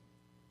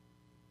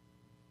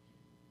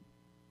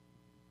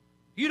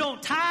 You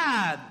don't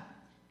tithe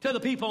to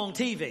the people on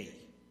TV.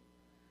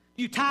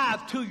 You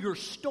tithe to your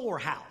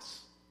storehouse.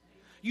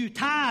 You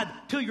tithe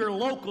to your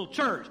local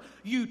church.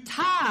 You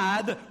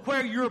tithe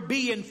where you're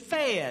being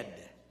fed.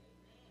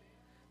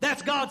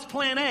 That's God's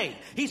plan A.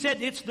 He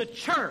said it's the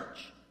church.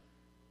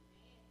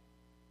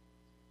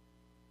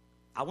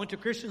 I went to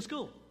Christian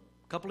school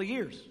a couple of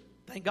years.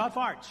 Thank God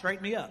for it.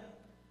 Straightened me up.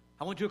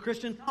 I went to a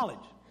Christian college.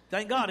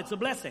 Thank God, it's a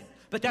blessing.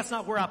 But that's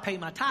not where I pay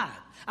my tithe.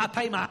 I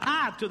pay my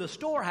tithe to the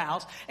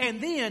storehouse,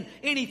 and then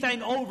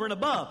anything over and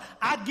above.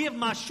 I give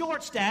my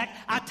short stack,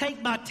 I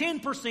take my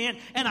 10%,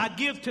 and I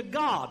give to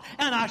God.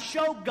 And I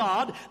show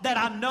God that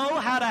I know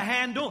how to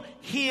handle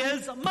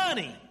His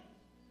money.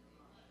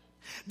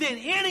 Then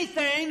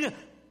anything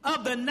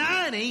of the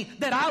 90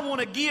 that I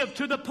want to give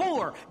to the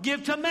poor,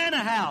 give to Manna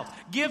House,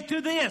 give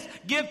to this,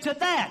 give to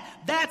that.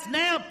 That's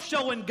now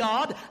showing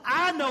God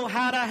I know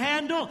how to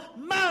handle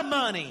my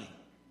money.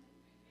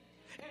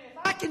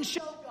 I can show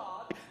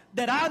God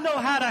that I know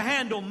how to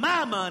handle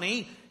my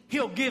money,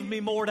 He'll give me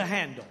more to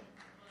handle.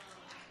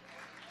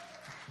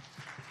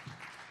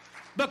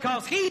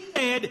 Because He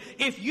said,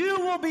 if you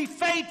will be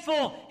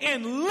faithful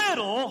in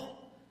little,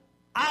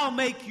 I'll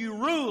make you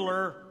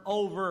ruler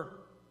over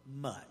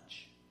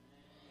much.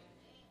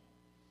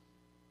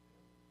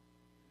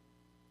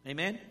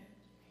 Amen?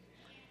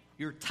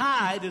 Your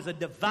tithe is a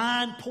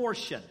divine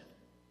portion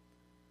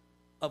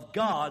of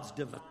God's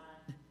divine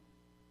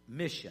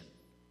mission.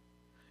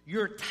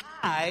 Your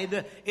tithe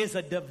is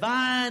a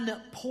divine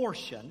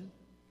portion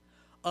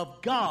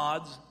of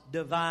God's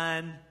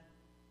divine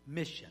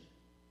mission.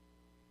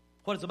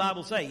 What does the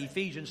Bible say?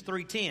 Ephesians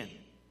 3:10. It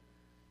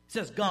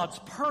says God's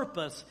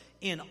purpose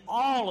in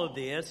all of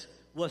this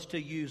was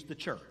to use the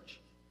church.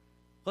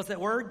 What's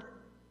that word?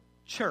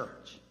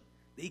 Church.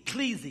 The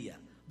ecclesia.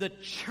 The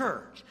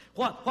church.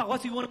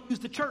 What's He want to use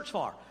the church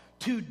for?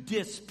 To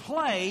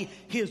display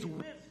His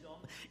wisdom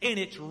in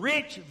its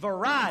rich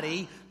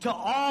variety to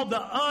all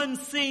the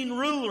unseen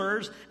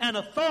rulers and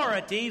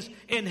authorities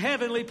in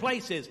heavenly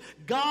places.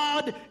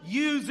 God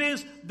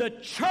uses the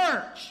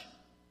church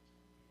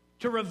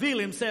to reveal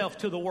Himself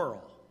to the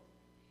world.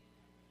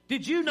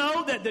 Did you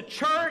know that the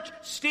church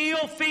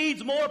still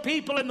feeds more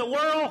people in the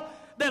world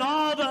than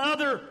all the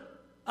other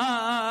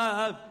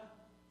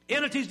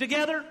entities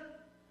together?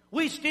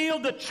 We still,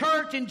 the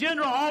church in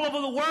general, all over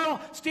the world,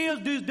 still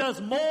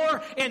does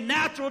more in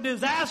natural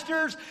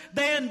disasters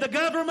than the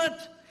government.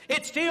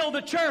 It's still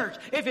the church.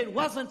 If it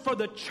wasn't for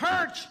the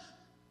church,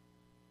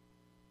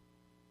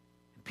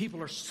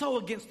 people are so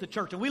against the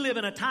church. And we live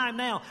in a time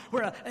now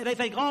where they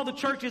think all the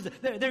churches,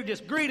 they're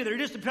just greedy. They're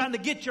just trying to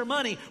get your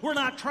money. We're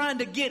not trying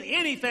to get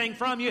anything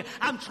from you.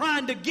 I'm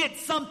trying to get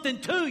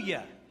something to you.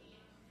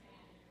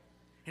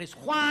 And it's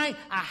why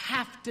I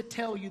have to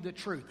tell you the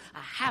truth.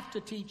 I have to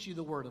teach you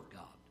the Word of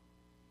God.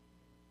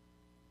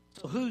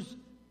 So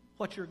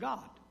what's your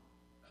God?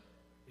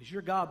 Is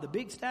your God the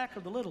big stack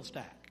or the little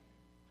stack?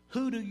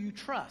 Who do you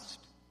trust?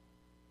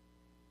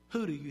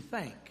 Who do you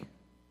think?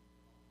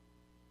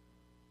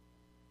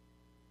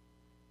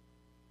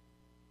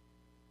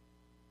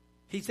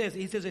 He says,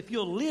 if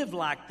you'll live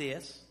like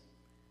this,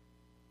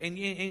 and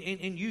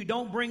you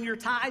don't bring your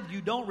tithe,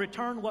 you don't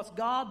return what's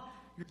God,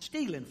 you're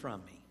stealing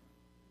from me.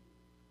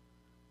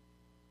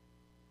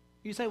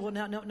 You say, well,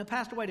 no,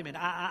 Pastor, wait a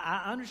minute.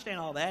 I understand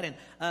all that, and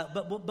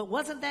but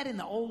wasn't that in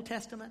the Old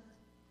Testament?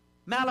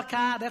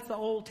 Malachi, that's the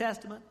Old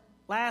Testament,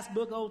 last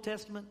book, Old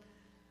Testament.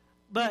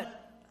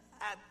 But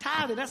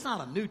tithing, that's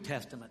not a New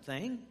Testament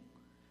thing.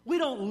 We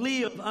don't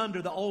live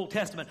under the Old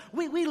Testament.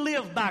 We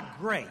live by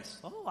grace.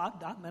 Oh,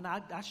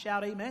 I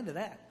shout amen to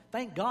that.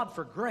 Thank God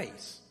for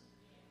grace.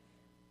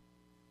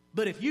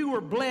 But if you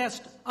were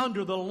blessed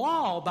under the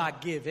law by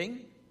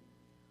giving,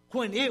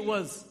 when it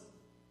was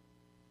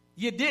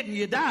you didn't,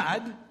 you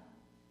died,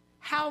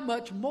 how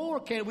much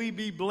more can we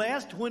be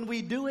blessed when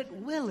we do it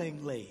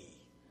willingly?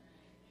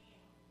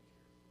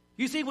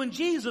 You see, when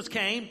Jesus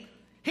came,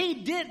 He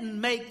didn't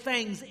make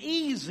things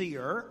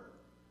easier.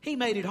 He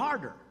made it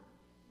harder.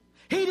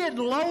 He didn't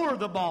lower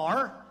the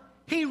bar.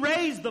 He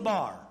raised the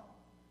bar.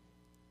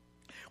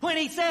 When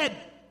He said,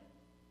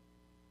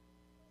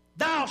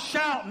 "Thou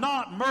shalt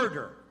not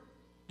murder."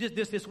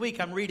 Just this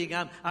week I'm reading,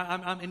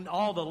 I'm in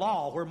all the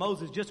law where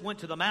Moses just went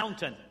to the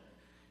mountain.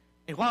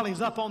 And while he's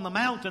up on the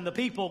mountain, the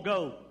people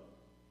go,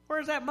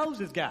 "Where's that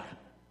Moses guy?"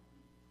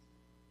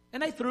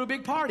 And they threw a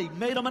big party,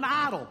 made him an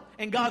idol.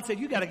 And God said,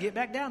 "You got to get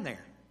back down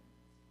there."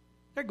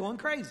 They're going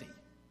crazy.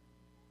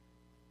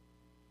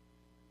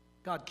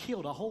 God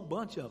killed a whole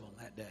bunch of them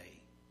that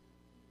day.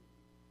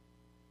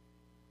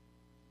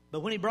 But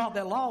when He brought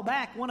that law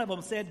back, one of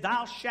them said,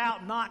 "Thou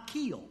shalt not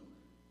kill."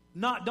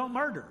 Don't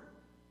murder.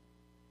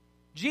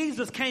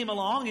 Jesus came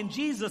along and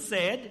Jesus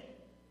said,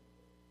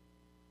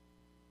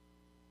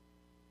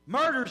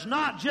 murder's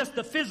not just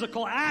the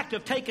physical act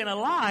of taking a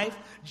life.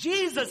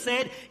 Jesus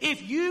said,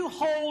 if you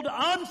hold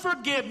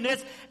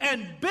unforgiveness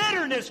and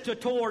bitterness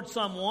towards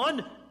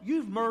someone,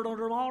 you've murdered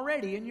them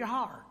already in your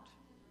heart.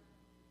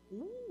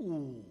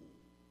 Ooh.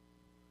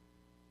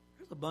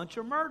 There's a bunch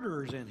of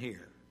murderers in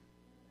here.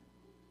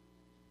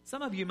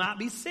 Some of you might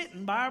be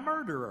sitting by a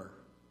murderer.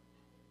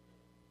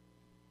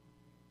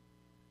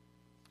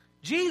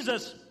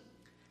 Jesus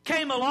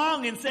came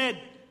along and said,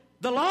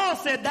 the law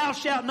said, "Thou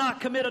shalt not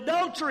commit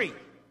adultery."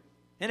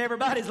 And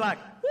everybody's like,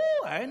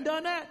 "Woo, I ain't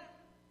done that."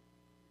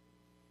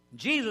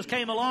 Jesus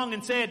came along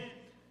and said,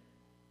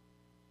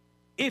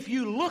 if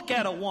you look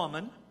at a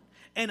woman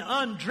and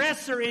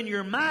undress her in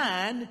your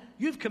mind,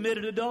 you've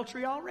committed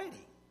adultery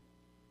already.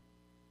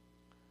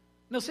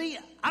 Now see,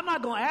 I'm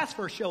not going to ask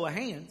for a show of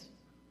hands.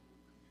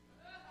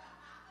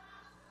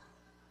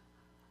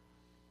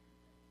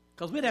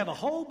 Because we'd have a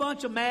whole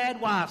bunch of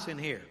mad wives in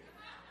here.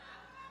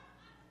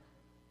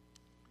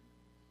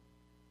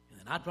 And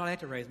then I'd probably have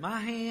to raise my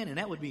hand, and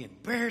that would be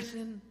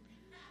embarrassing.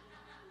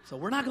 So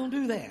we're not going to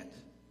do that.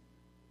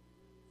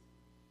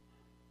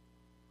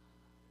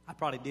 I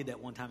probably did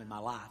that one time in my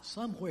life,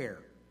 somewhere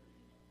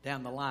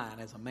down the line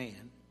as a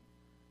man.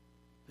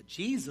 But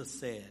Jesus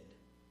said,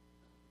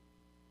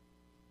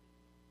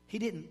 He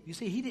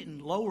didn't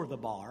lower the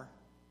bar.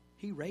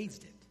 He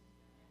raised it.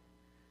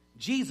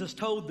 Jesus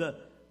told the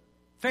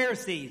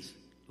Pharisees,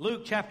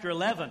 Luke chapter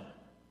 11,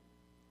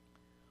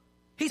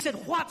 He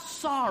said, "What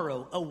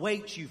sorrow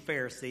awaits you,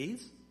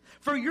 Pharisees,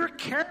 for you're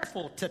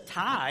careful to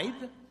tithe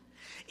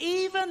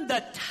even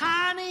the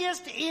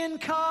tiniest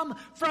income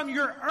from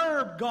your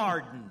herb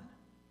garden,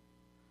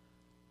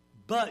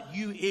 but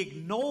you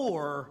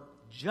ignore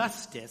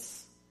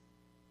justice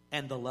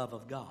and the love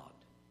of God."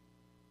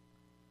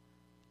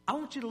 I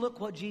want you to look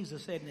what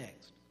Jesus said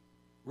next.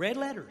 Red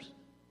letters.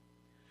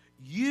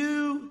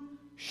 You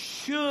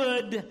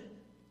should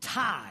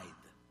tithe.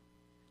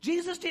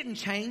 Jesus didn't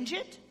change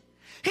it.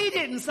 He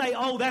didn't say,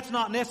 "Oh, that's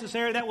not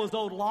necessary. That was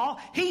old law."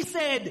 He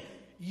said,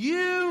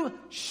 you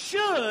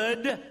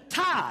should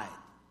tithe.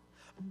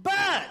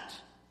 But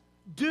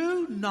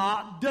do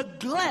not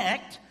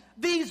neglect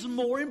these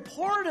more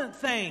important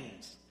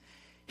things.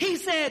 He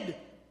said,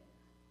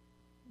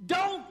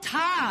 don't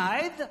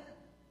tithe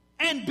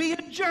and be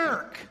a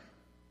jerk.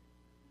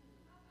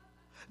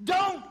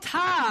 Don't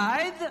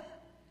tithe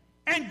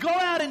and go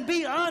out and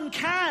be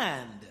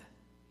unkind.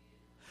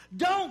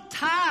 Don't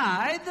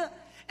tithe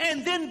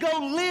and then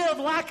go live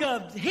like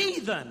a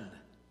heathen.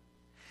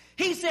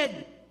 He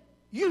said,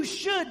 you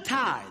should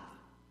tithe,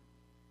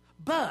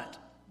 but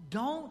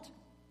don't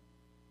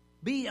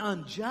be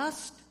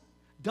unjust.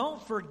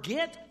 Don't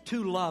forget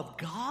to love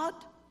God.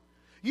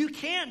 You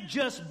can't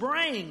just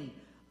bring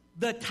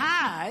the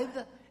tithe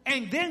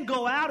and then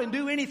go out and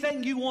do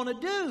anything you want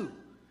to do.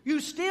 You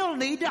still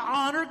need to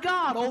honor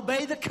God,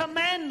 obey the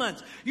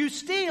commandments. You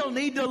still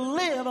need to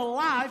live a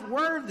life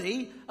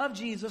worthy of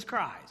Jesus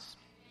Christ.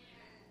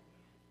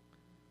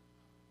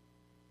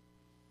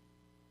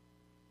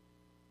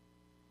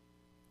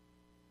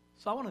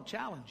 So I want to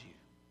challenge you.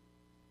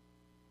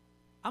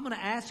 I'm going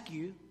to ask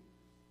you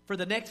for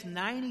the next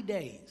 90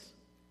 days,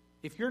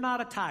 if you're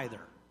not a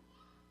tither,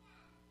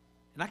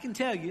 and I can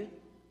tell you,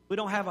 we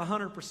don't have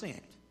 100%.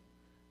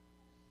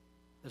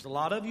 There's a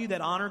lot of you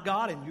that honor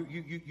God and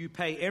you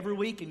pay every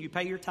week and you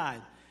pay your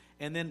tithe.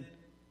 And then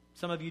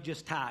some of you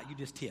just tithe, you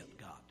just tip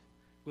God.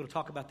 We'll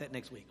talk about that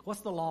next week. What's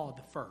the law of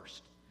the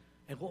first?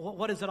 And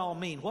what does it all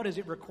mean? What does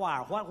it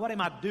require? What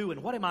am I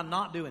doing? What am I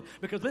not doing?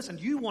 Because listen,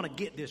 you want to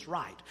get this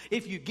right.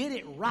 If you get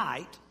it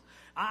right,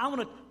 I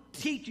want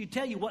to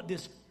tell you what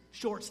this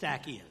short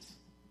stack is.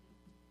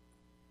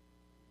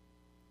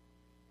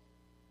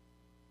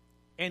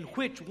 And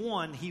which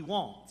one he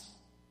wants.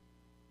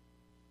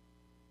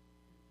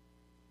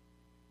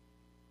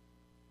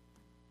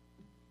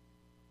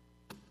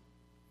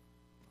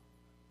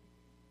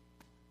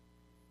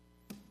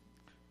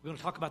 We're going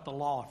to talk about the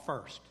law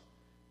first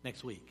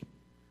next week.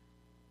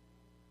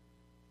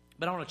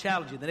 But I want to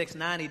challenge you, the next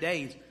 90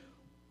 days,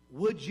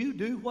 would you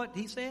do what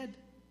he said?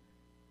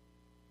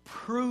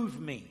 Prove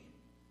me.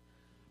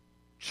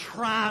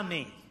 Try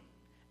me.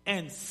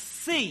 And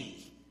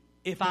see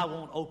if I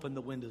won't open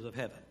the windows of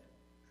heaven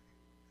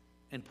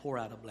and pour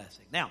out a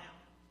blessing. Now,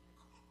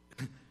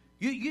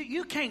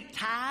 you can't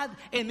tithe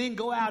and then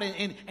go out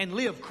and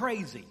live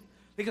crazy.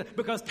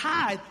 Because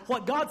tithe,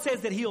 what God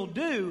says that he'll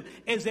do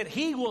is that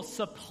he will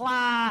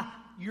supply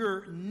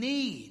your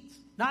needs,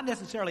 not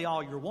necessarily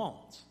all your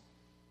wants.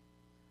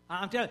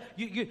 I'm telling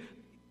you,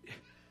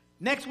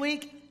 next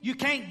week, you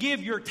can't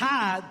give your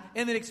tithe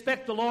and then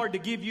expect the Lord to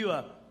give you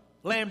a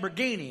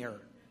Lamborghini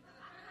or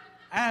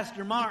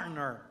Aston Martin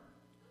or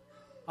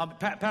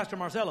Pastor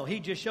Marcelo. He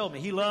just showed me.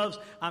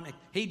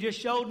 He just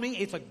showed me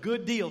it's a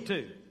good deal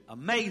too.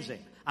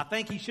 Amazing. I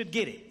think he should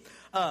get it.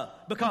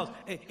 Because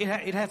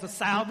it has a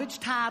salvage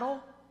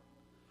title,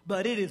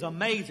 but it is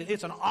amazing.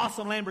 It's an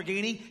awesome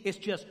Lamborghini. It's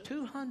just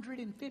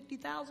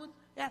 $250,000.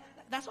 Yeah,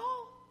 that's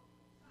all.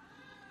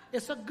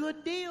 It's a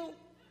good deal.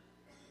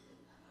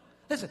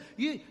 Listen,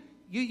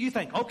 you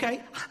think,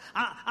 okay,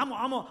 I'm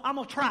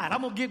gonna try it.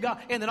 I'm gonna give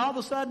God, and then all of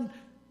a sudden,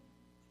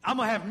 I'm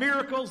gonna have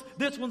miracles.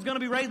 This one's gonna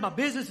be raised. My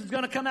business is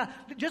gonna come out.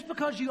 Just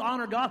because you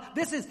honor God,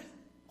 this is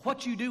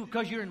what you do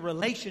because you're in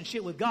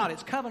relationship with God.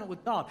 It's covenant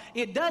with God.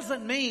 It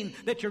doesn't mean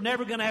that you're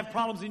never going to have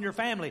problems in your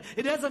family.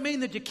 It doesn't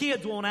mean that your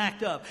kids won't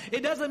act up.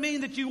 It doesn't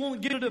mean that you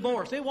won't get a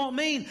divorce. It won't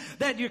mean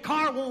that your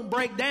car won't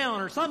break down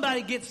or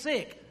somebody gets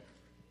sick.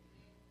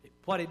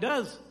 What it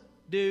does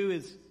do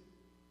is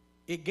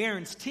it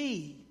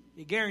guarantees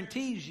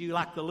you,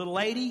 like the little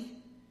lady,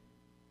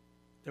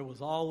 there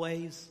was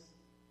always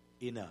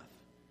enough.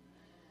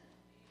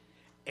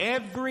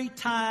 Every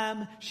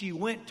time she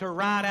went to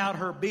write out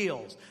her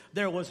bills,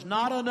 there was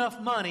not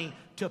enough money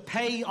to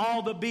pay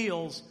all the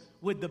bills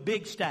with the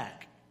big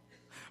stack.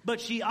 But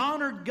she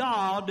honored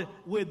God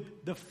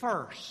with the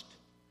first.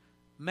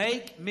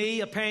 Make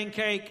me a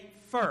pancake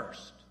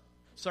first.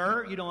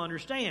 Sir, you don't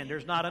understand.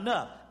 There's not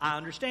enough. I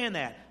understand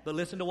that. But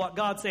listen to what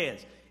God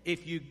says.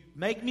 If you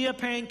make me a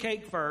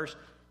pancake first,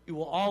 you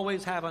will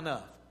always have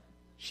enough.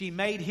 She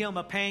made him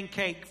a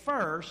pancake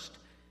first.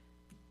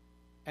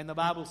 And the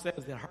Bible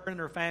says that her and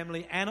her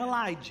family and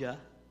Elijah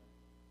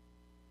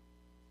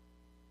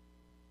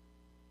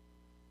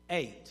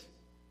ate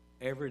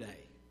every day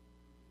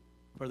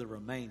for the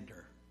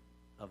remainder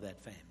of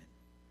that famine.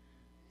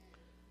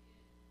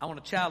 I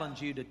want to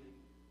challenge you to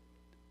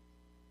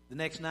the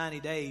next 90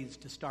 days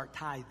to start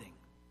tithing.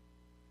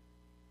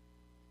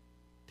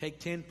 Take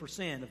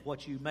 10% of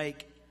what you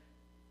make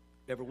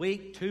every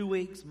week, 2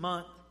 weeks,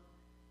 month,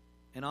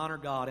 and honor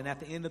God. And at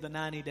the end of the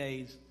 90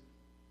 days,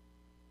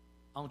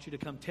 I want you to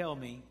come tell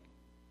me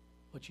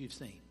what you've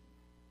seen.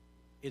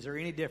 Is there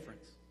any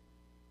difference?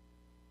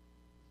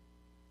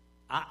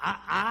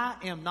 I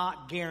am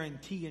not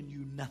guaranteeing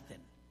you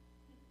nothing.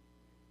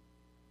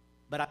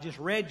 But I just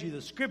read you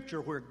the scripture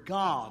where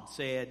God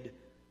said,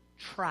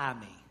 try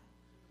me,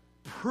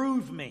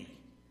 prove me,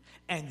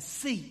 and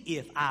see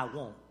if I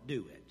won't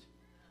do it.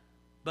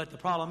 But the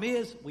problem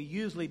is, we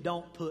usually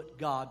don't put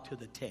God to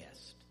the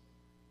test.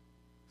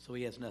 So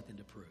he has nothing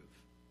to prove.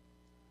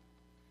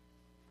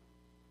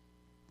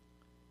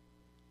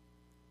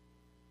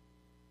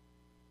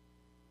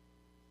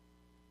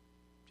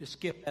 Just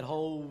skip that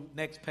whole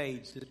next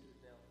page.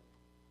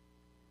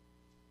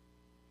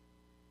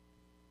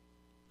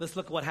 Let's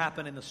look at what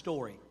happened in the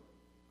story.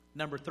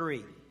 Number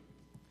 3.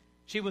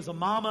 She was a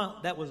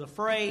mama that was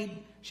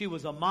afraid. She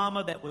was a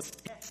mama that was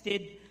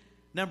tested.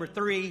 Number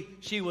 3,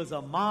 she was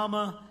a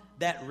mama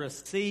that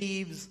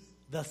receives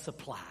the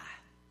supply.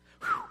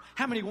 Whew.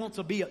 How many wants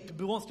to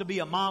be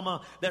a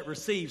mama that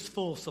receives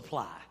full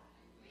supply?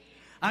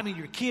 I mean,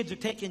 your kids are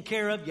taken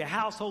care of. Your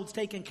household's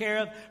taken care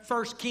of.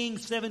 1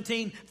 Kings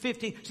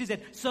 17:15. She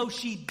said, so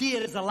she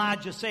did as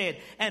Elijah said.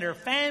 And her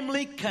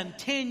family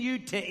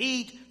continued to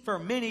eat for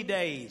many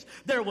days.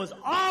 There was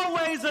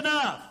always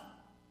enough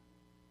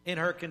in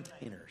her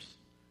containers.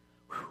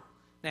 Whew.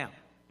 Now,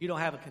 you don't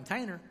have a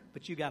container,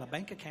 but you got a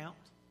bank account.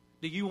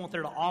 Do you want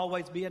there to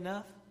always be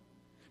enough?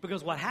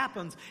 Because what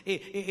happens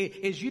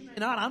is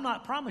I'm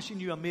not promising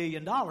you $1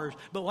 million,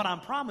 but what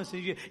I'm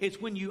promising you is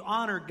when you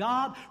honor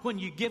God, when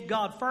you give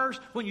God first,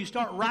 when you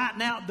start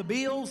writing out the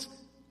bills,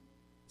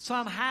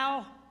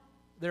 somehow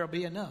there'll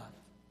be enough.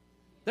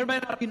 There may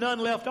not be none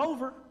left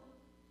over,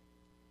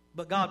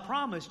 but God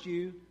promised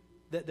you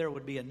that there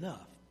would be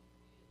enough.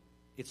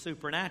 It's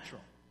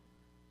supernatural.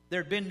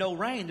 There'd been no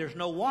rain, there's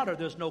no water,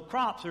 there's no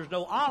crops, there's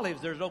no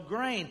olives, there's no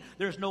grain,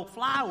 there's no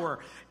flour.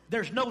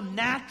 There's no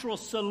natural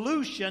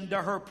solution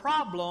to her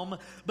problem,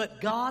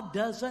 but God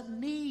doesn't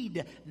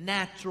need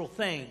natural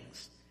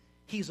things.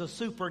 He's a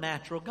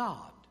supernatural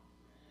God.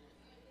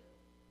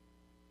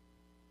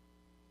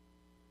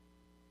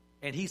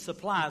 And He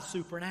supplies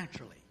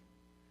supernaturally.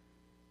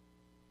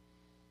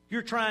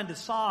 You're trying to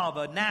solve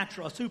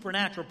a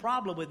supernatural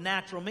problem with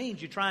natural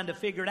means. You're trying to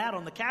figure it out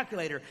on the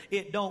calculator.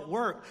 It don't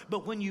work.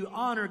 But when you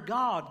honor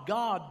God,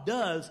 God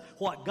does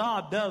what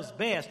God does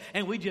best.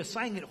 And we just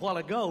sang it a while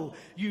ago.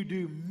 You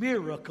do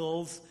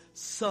miracles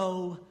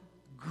so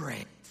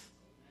great.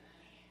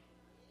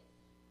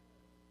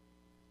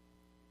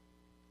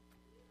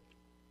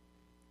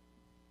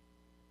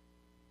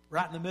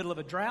 Right in the middle of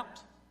a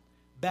drought,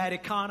 bad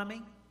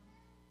economy,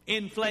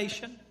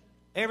 inflation,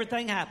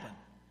 everything happened.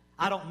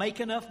 I don't make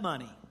enough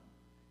money.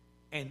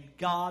 And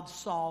God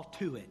saw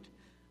to it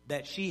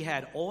that she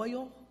had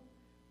oil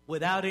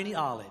without any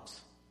olives.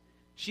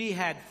 She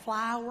had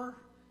flour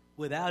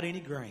without any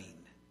grain.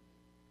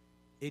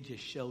 It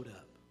just showed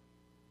up.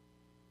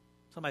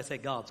 Somebody say,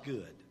 God's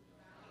good.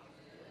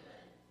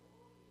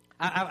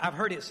 I've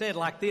heard it said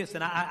like this,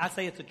 and I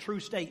say it's a true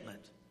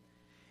statement.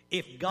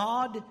 If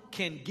God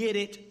can get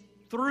it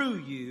through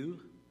you,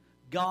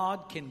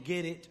 God can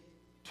get it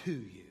to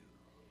you.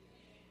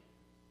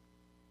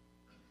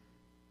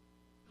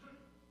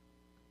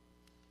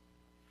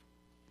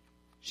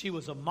 She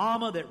was a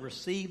mama that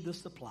received the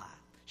supply.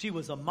 She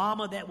was a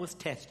mama that was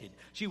tested.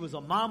 She was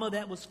a mama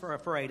that was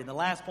afraid. And the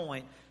last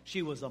point,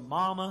 she was a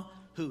mama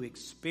who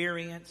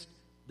experienced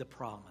the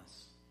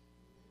promise.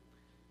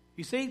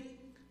 You see,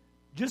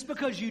 just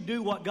because you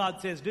do what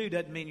God says do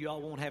doesn't mean you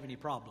all won't have any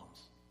problems.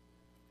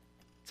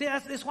 See,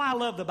 that's why I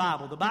love the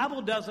Bible. The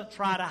Bible doesn't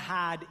try to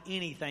hide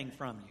anything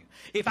from you.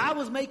 If I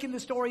was making the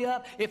story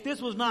up, if this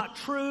was not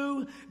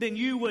true, then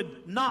you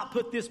would not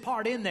put this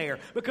part in there.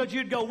 Because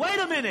you'd go, wait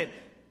a minute.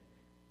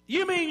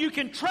 You mean you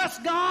can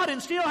trust God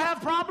and still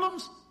have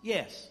problems?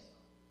 Yes.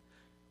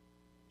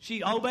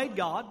 She obeyed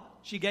God.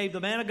 She gave the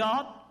man of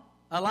God,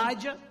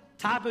 Elijah,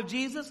 type of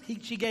Jesus.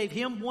 She gave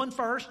him one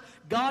first.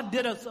 God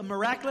did a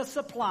miraculous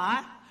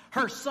supply.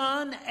 Her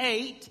son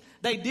ate.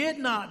 They did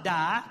not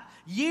die.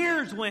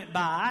 Years went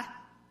by.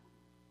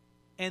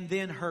 And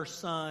then her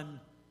son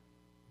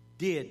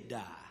did die.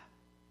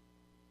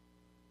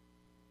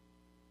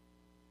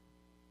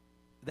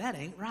 That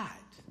ain't right.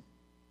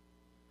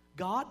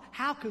 God,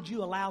 how could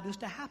you allow this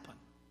to happen?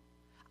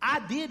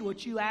 I did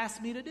what you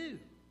asked me to do.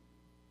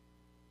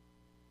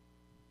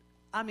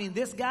 I mean,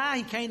 this guy,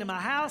 he came to my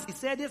house. He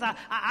said this.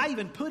 I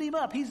even put him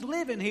up. He's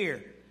living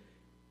here.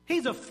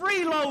 He's a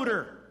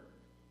freeloader.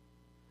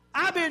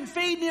 I've been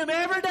feeding him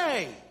every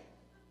day.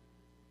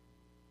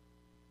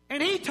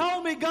 And he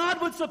told me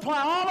God would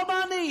supply all of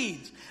my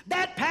needs.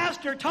 That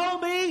pastor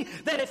told me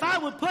that if I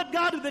would put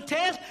God to the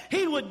test,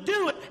 He would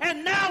do it.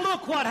 And now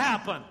look what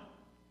happened.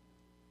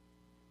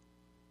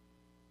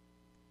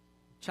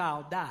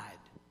 Child died.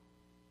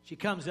 She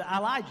comes to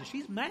Elijah.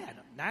 She's mad.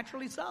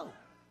 Naturally so.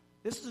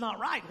 This is not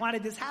right. Why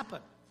did this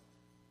happen?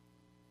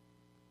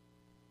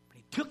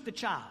 He took the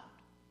child.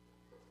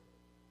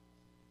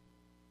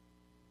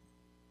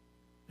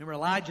 Remember,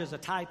 Elijah is a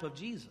type of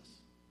Jesus.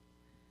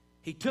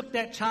 He took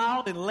that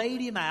child and laid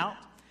him out,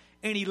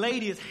 and he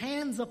laid his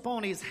hands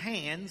upon his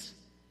hands,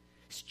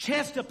 his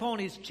chest upon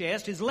his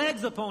chest, his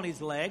legs upon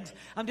his legs.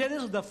 I'm telling you,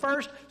 this was the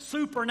first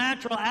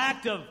supernatural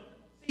act of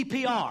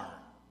CPR.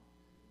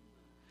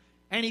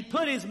 And he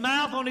put his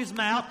mouth on his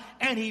mouth,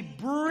 and he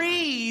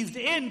breathed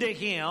into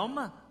him,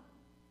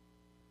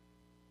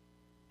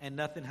 and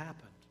nothing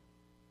happened.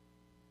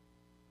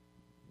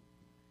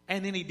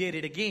 And then he did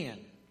it again.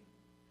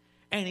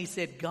 And he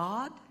said,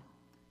 God,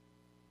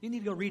 you need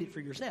to go read it for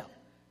yourself.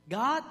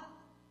 God,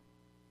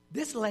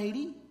 this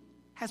lady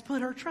has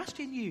put her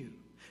trust in you.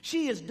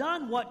 She has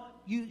done what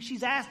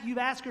you've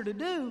asked her to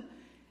do,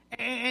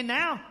 and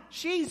now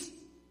she's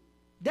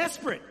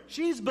desperate.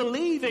 She's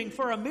believing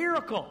for a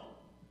miracle.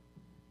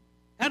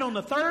 And on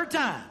the third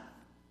time,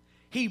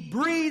 he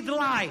breathed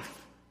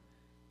life.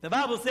 The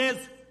Bible says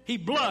he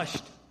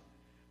blushed.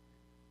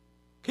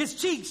 His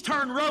cheeks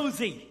turned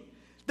rosy.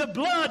 The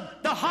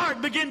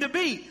heart began to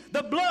beat.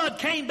 The blood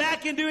came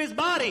back into his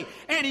body.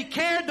 And he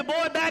carried the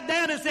boy back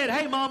down and said,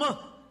 hey,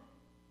 Mama,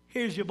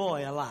 here's your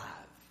boy alive.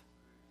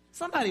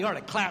 Somebody ought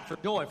to clap for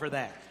joy for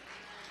that.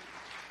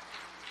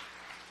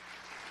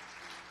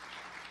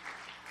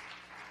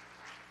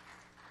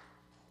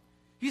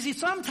 You see,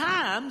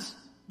 sometimes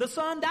the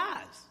son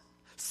dies.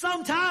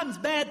 Sometimes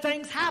bad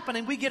things happen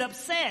and we get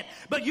upset.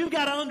 But you've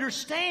got to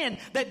understand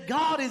that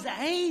God is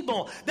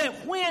able.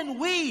 That when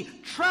we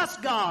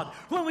trust God,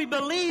 when we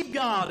believe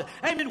God,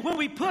 and when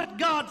we put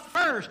God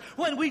first,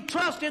 when we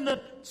trust in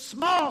the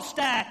small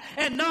stack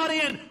and not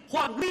in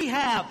what we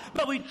have,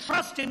 but we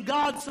trust in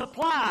God's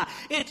supply.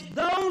 It's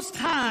those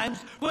times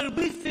when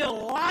we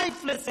feel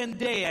lifeless and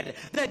dead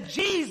that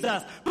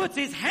Jesus puts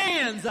his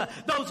hands,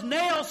 those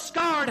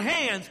nail-scarred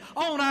hands,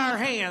 on our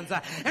hands,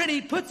 and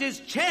he puts his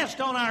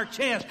chest on our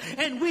chest,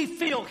 and we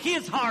feel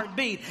his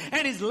heartbeat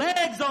and his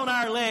legs on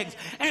our legs,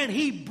 and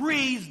he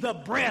breathes the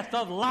breath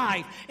of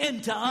life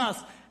into us,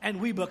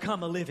 and we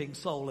become a living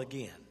soul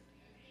again.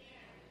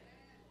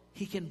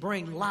 He can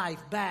bring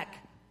life back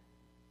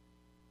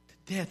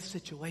to death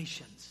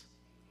situations.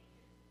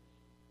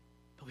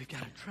 But we've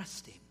got to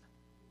trust him.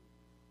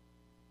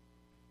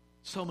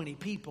 So many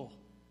people,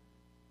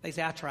 they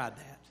say, I tried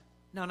that.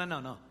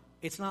 No.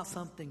 It's not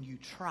something you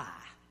try.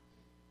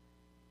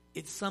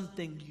 It's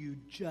something you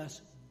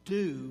just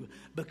do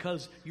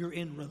because you're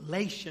in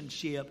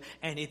relationship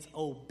and it's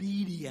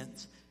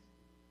obedience.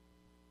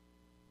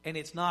 And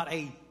it's not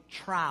a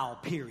trial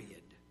period.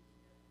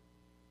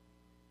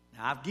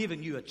 Now, I've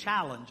given you a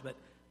challenge, but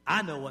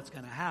I know what's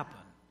going to happen.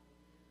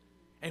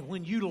 And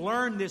when you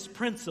learn this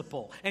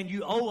principle and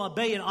you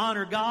obey and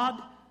honor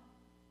God,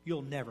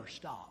 you'll never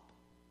stop.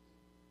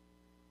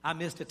 I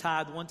missed a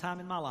tithe one time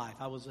in my life.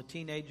 I was a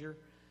teenager.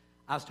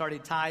 I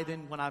started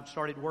tithing when I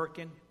started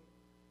working.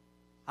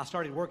 I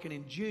started working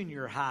in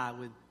junior high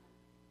with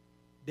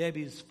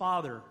Debbie's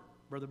father,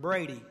 Brother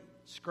Brady,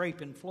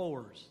 scraping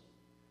floors.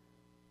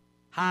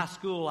 High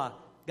school, I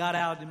got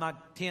out in my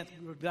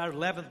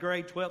 11th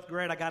grade, 12th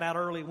grade. I got out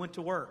early, went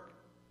to work.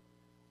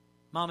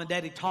 Mom and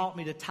Daddy taught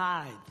me to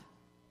tithe.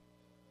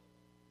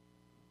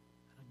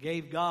 I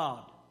gave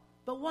God.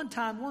 But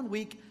one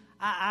week,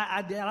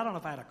 I did. I don't know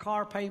if I had a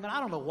car payment. I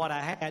don't know what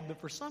I had, but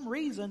for some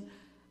reason,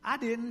 I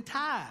didn't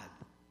tithe.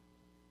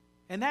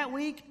 And that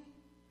week,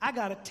 I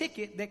got a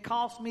ticket that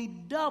cost me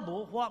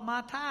double what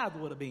my tithe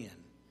would have been.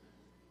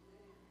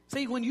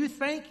 See, when you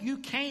think you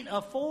can't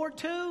afford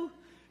to,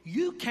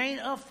 you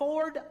can't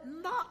afford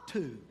not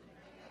to.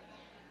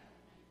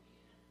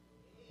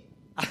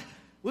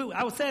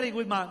 I was sitting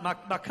with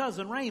my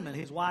cousin Raymond.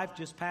 His wife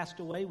just passed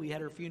away. We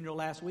had her funeral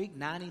last week,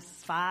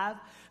 95.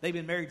 They've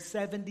been married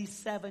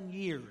 77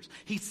 years.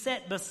 He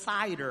sat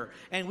beside her,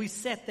 and we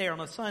sat there on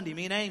a Sunday.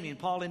 Me and Amy and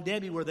Paul and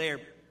Debbie were there,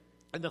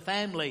 and the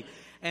family.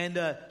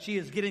 And she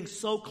is getting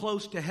so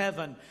close to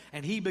heaven.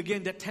 And he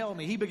began to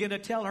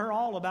tell her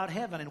all about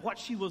heaven and what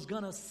she was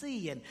going to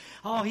see. And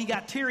he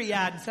got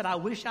teary-eyed and said, I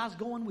wish I was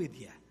going with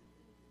you.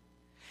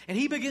 And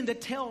he began to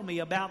tell me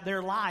about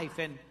their life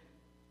and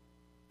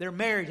their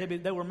marriage.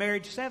 They were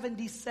married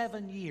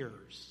 77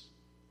 years.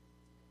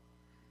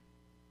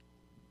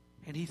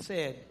 And he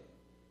said,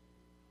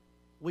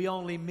 we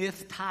only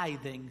miss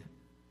tithing.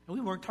 And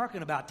we weren't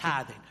talking about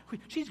tithing.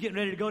 She's getting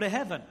ready to go to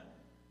heaven.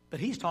 But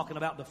he's talking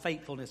about the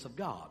faithfulness of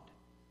God.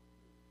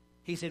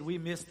 He said, we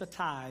missed the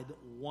tithe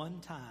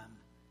one time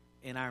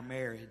in our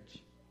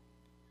marriage.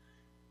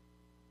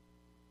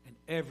 And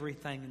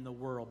everything in the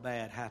world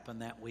bad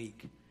happened that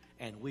week.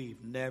 And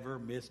we've never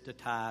missed a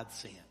tithe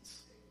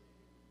since.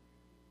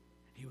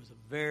 He was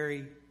a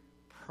very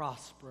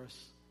prosperous,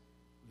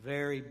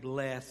 very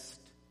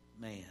blessed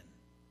man.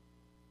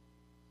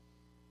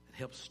 That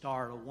helped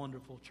start a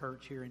wonderful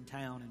church here in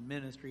town and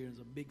ministry. He was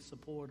a big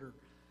supporter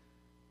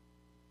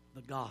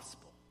the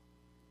gospel.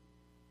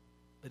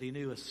 But he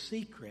knew a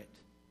secret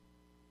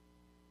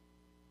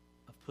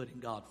of putting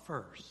God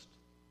first.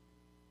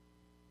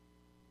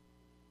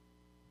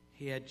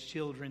 He had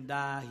children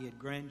die. He had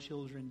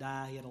grandchildren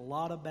die. He had a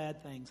lot of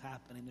bad things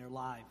happen in their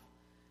life.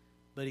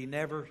 But he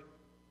never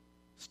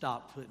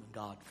stopped putting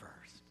God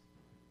first.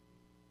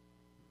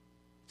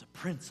 It's a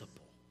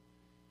principle.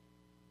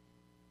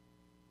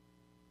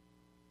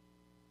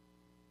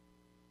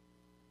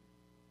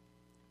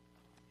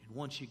 And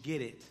once you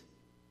get it,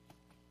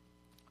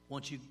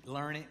 once you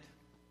learn it,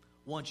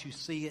 once you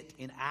see it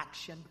in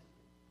action.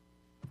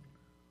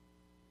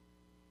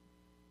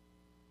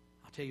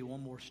 I'll tell you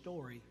one more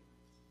story.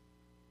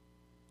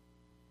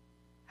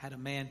 I had a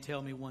man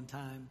tell me one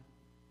time,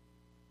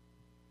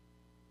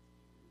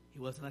 he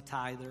wasn't a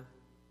tither,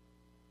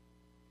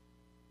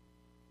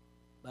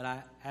 but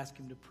I asked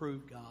him to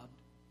prove God.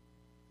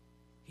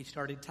 He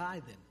started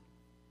tithing.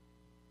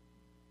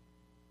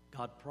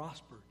 God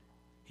prospered.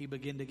 He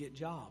began to get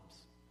jobs.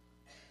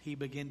 He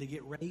began to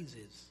get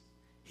raises.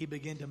 He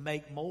began to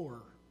make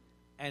more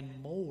and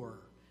more.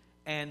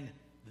 And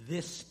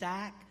this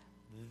stack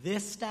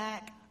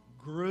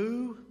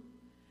grew,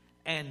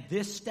 and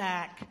this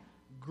stack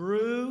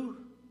grew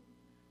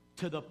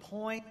to the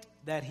point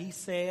that he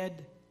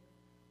said,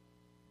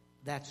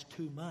 that's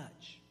too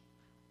much.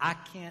 I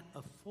can't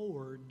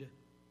afford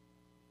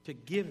to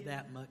give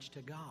that much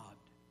to God.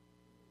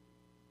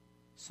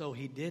 So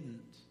he didn't.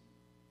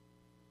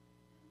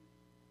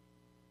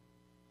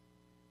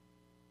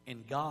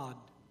 And God,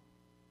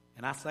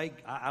 and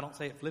I don't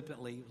say it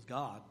flippantly, it was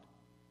God.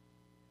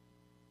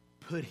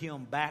 put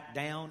him back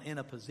down in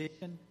a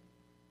position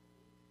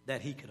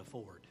that he could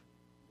afford.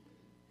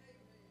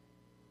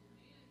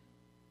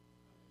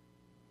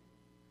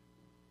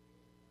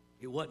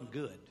 It wasn't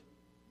good.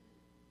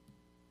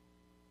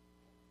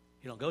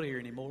 He don't go to here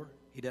anymore.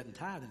 He doesn't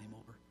tithe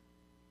anymore.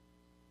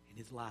 And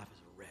his life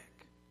is a wreck.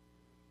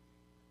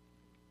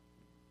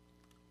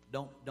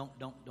 Don't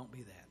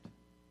be that.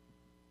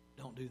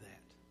 Don't do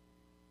that.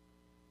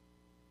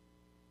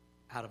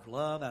 Out of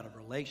love, out of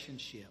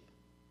relationship,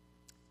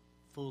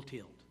 full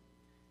tilt.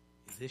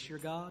 Is this your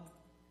God?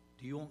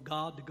 Do you want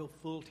God to go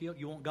full tilt?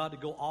 You want God to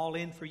go all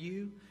in for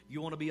you?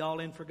 You want to be all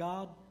in for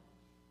God?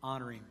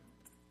 Honor Him.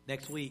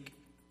 Next week,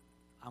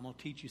 I'm going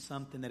to teach you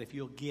something that if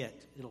you'll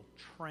get, it'll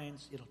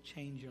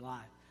change your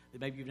life.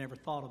 That maybe you've never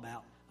thought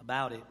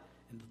about it,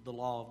 and the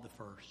law of the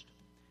first.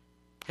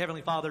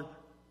 Heavenly Father,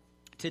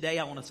 today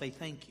I want to say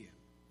thank you.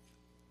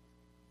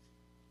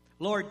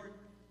 Lord,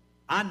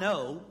 I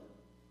know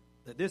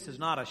that this is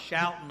not a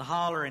shout and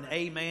holler and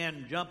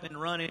amen, jump and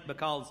running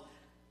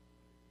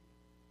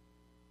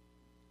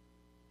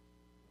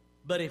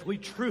but if we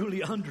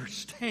truly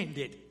understand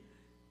it,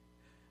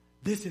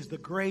 this is the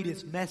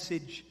greatest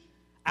message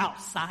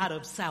outside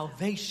of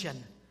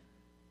salvation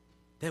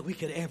that we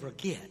could ever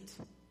get.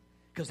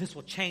 Because this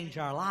will change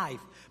our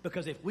life.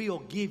 Because if we'll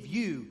give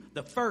you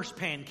the first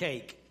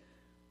pancake,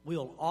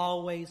 we'll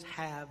always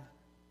have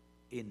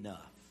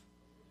enough.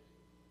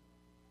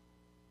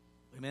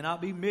 We may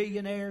not be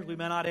millionaires. We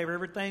may not have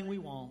everything we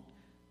want.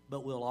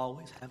 But we'll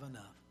always have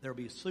enough. There'll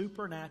be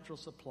supernatural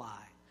supply.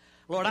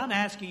 Lord, I'm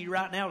asking you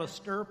right now to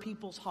stir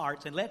people's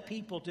hearts and let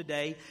people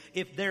today,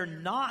 if they're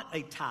not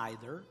a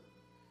tither,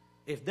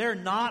 if they're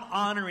not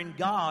honoring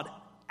God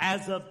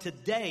as of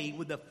today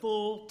with the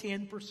full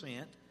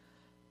 10%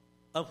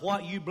 of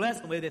what you bless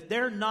them with, if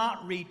they're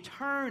not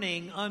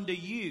returning unto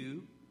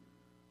you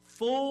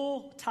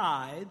full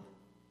tithe,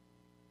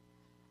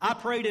 I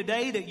pray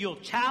today that you'll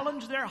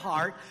challenge their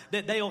heart,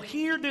 that they'll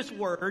hear this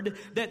word,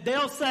 that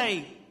they'll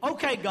say,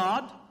 okay,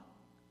 God,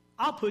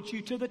 I'll put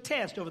you to the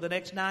test over the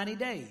next 90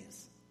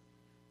 days.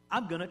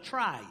 I'm going to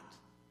try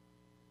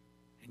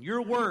it. And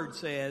your word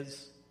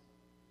says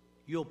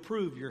you'll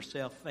prove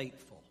yourself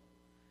faithful.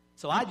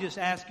 So I just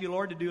ask you,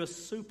 Lord, to do a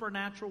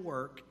supernatural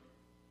work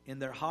in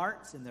their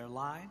hearts, in their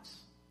lives.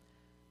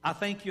 I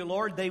thank you,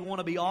 Lord, they want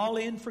to be all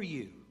in for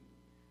you.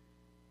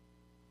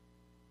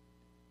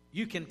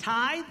 You can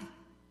tithe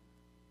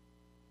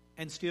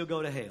and still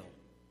go to hell.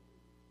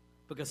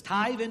 Because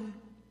tithing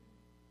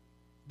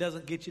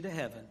doesn't get you to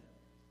heaven.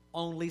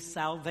 Only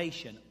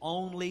salvation.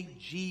 Only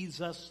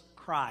Jesus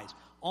Christ.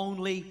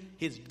 Only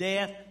His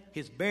death,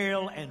 His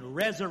burial, and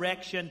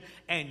resurrection,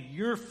 and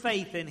your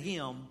faith in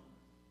Him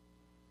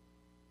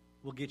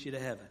will get you to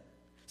heaven.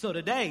 So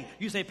today,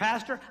 you say,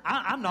 Pastor,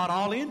 I'm not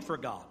all in for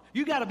God.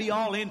 You got to be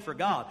all in for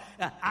God.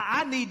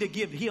 I need to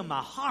give Him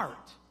my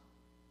heart.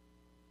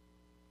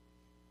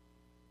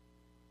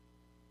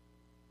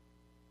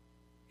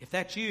 If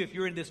that's you, if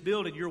you're in this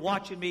building, you're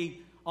watching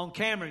me on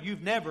camera,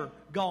 you've never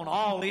gone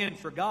all in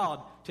for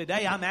God.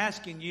 Today I'm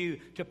asking you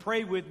to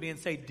pray with me and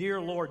say, Dear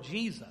Lord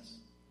Jesus,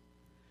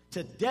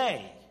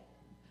 today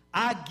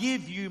I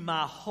give you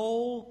my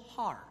whole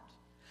heart.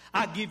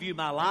 I give you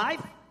my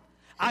life.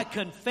 I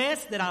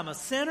confess that I'm a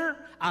sinner.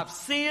 I've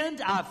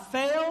sinned. I've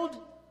failed.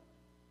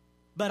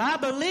 But I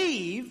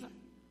believe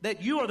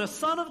that you are the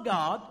Son of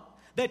God,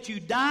 that you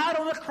died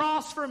on the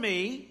cross for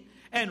me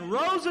and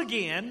rose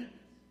again,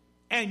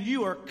 and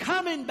you are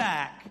coming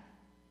back.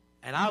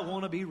 And I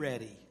want to be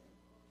ready.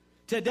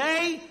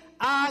 Today,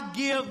 I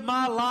give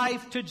my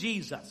life to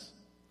Jesus.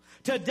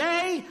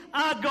 Today,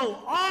 I go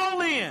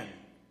all in.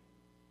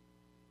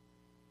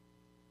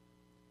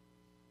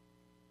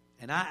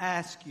 And I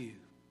ask you,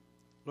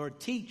 Lord,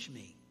 teach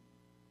me.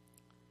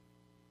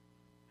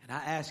 And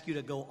I ask you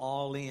to go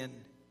all in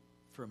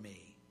for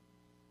me.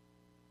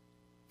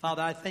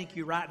 Father, I thank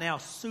you right now,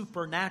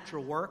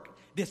 supernatural work.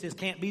 This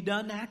can't be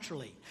done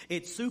naturally.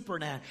 It's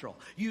supernatural.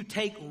 You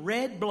take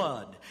red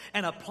blood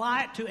and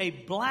apply it to a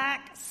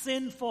black,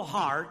 sinful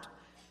heart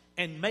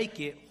and make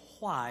it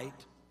white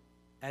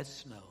as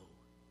snow.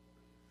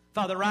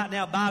 Father, right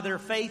now, by their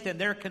faith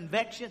and their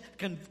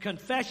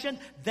confession,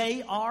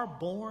 they are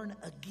born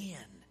again.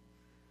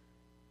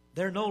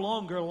 They're no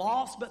longer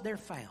lost, but they're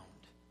found.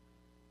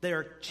 They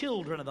are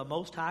children of the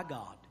Most High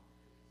God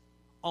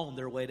on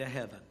their way to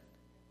heaven.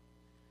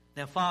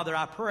 Now, Father,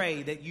 I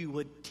pray that you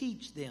would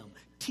teach them,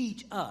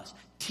 teach us,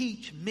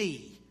 teach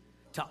me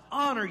to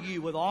honor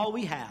you with all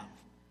we have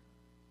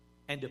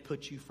and to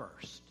put you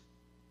first.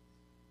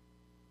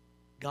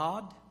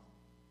 God,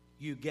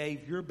 you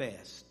gave your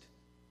best.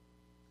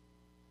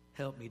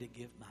 Help me to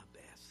give my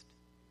best.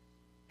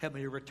 Help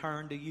me to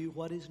return to you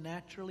what is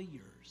naturally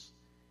yours.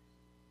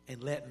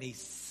 And let me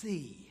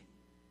see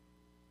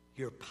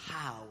your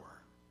power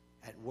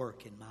at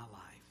work in my life.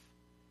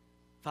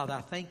 Father,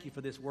 I thank you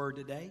for this word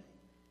today.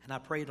 And I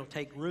pray it'll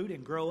take root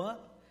and grow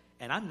up.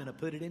 And I'm going to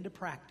put it into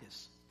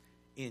practice.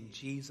 In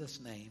Jesus'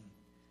 name.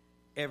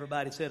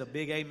 Everybody said a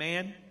big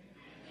amen.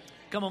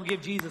 Come on,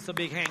 give Jesus a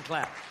big hand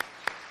clap.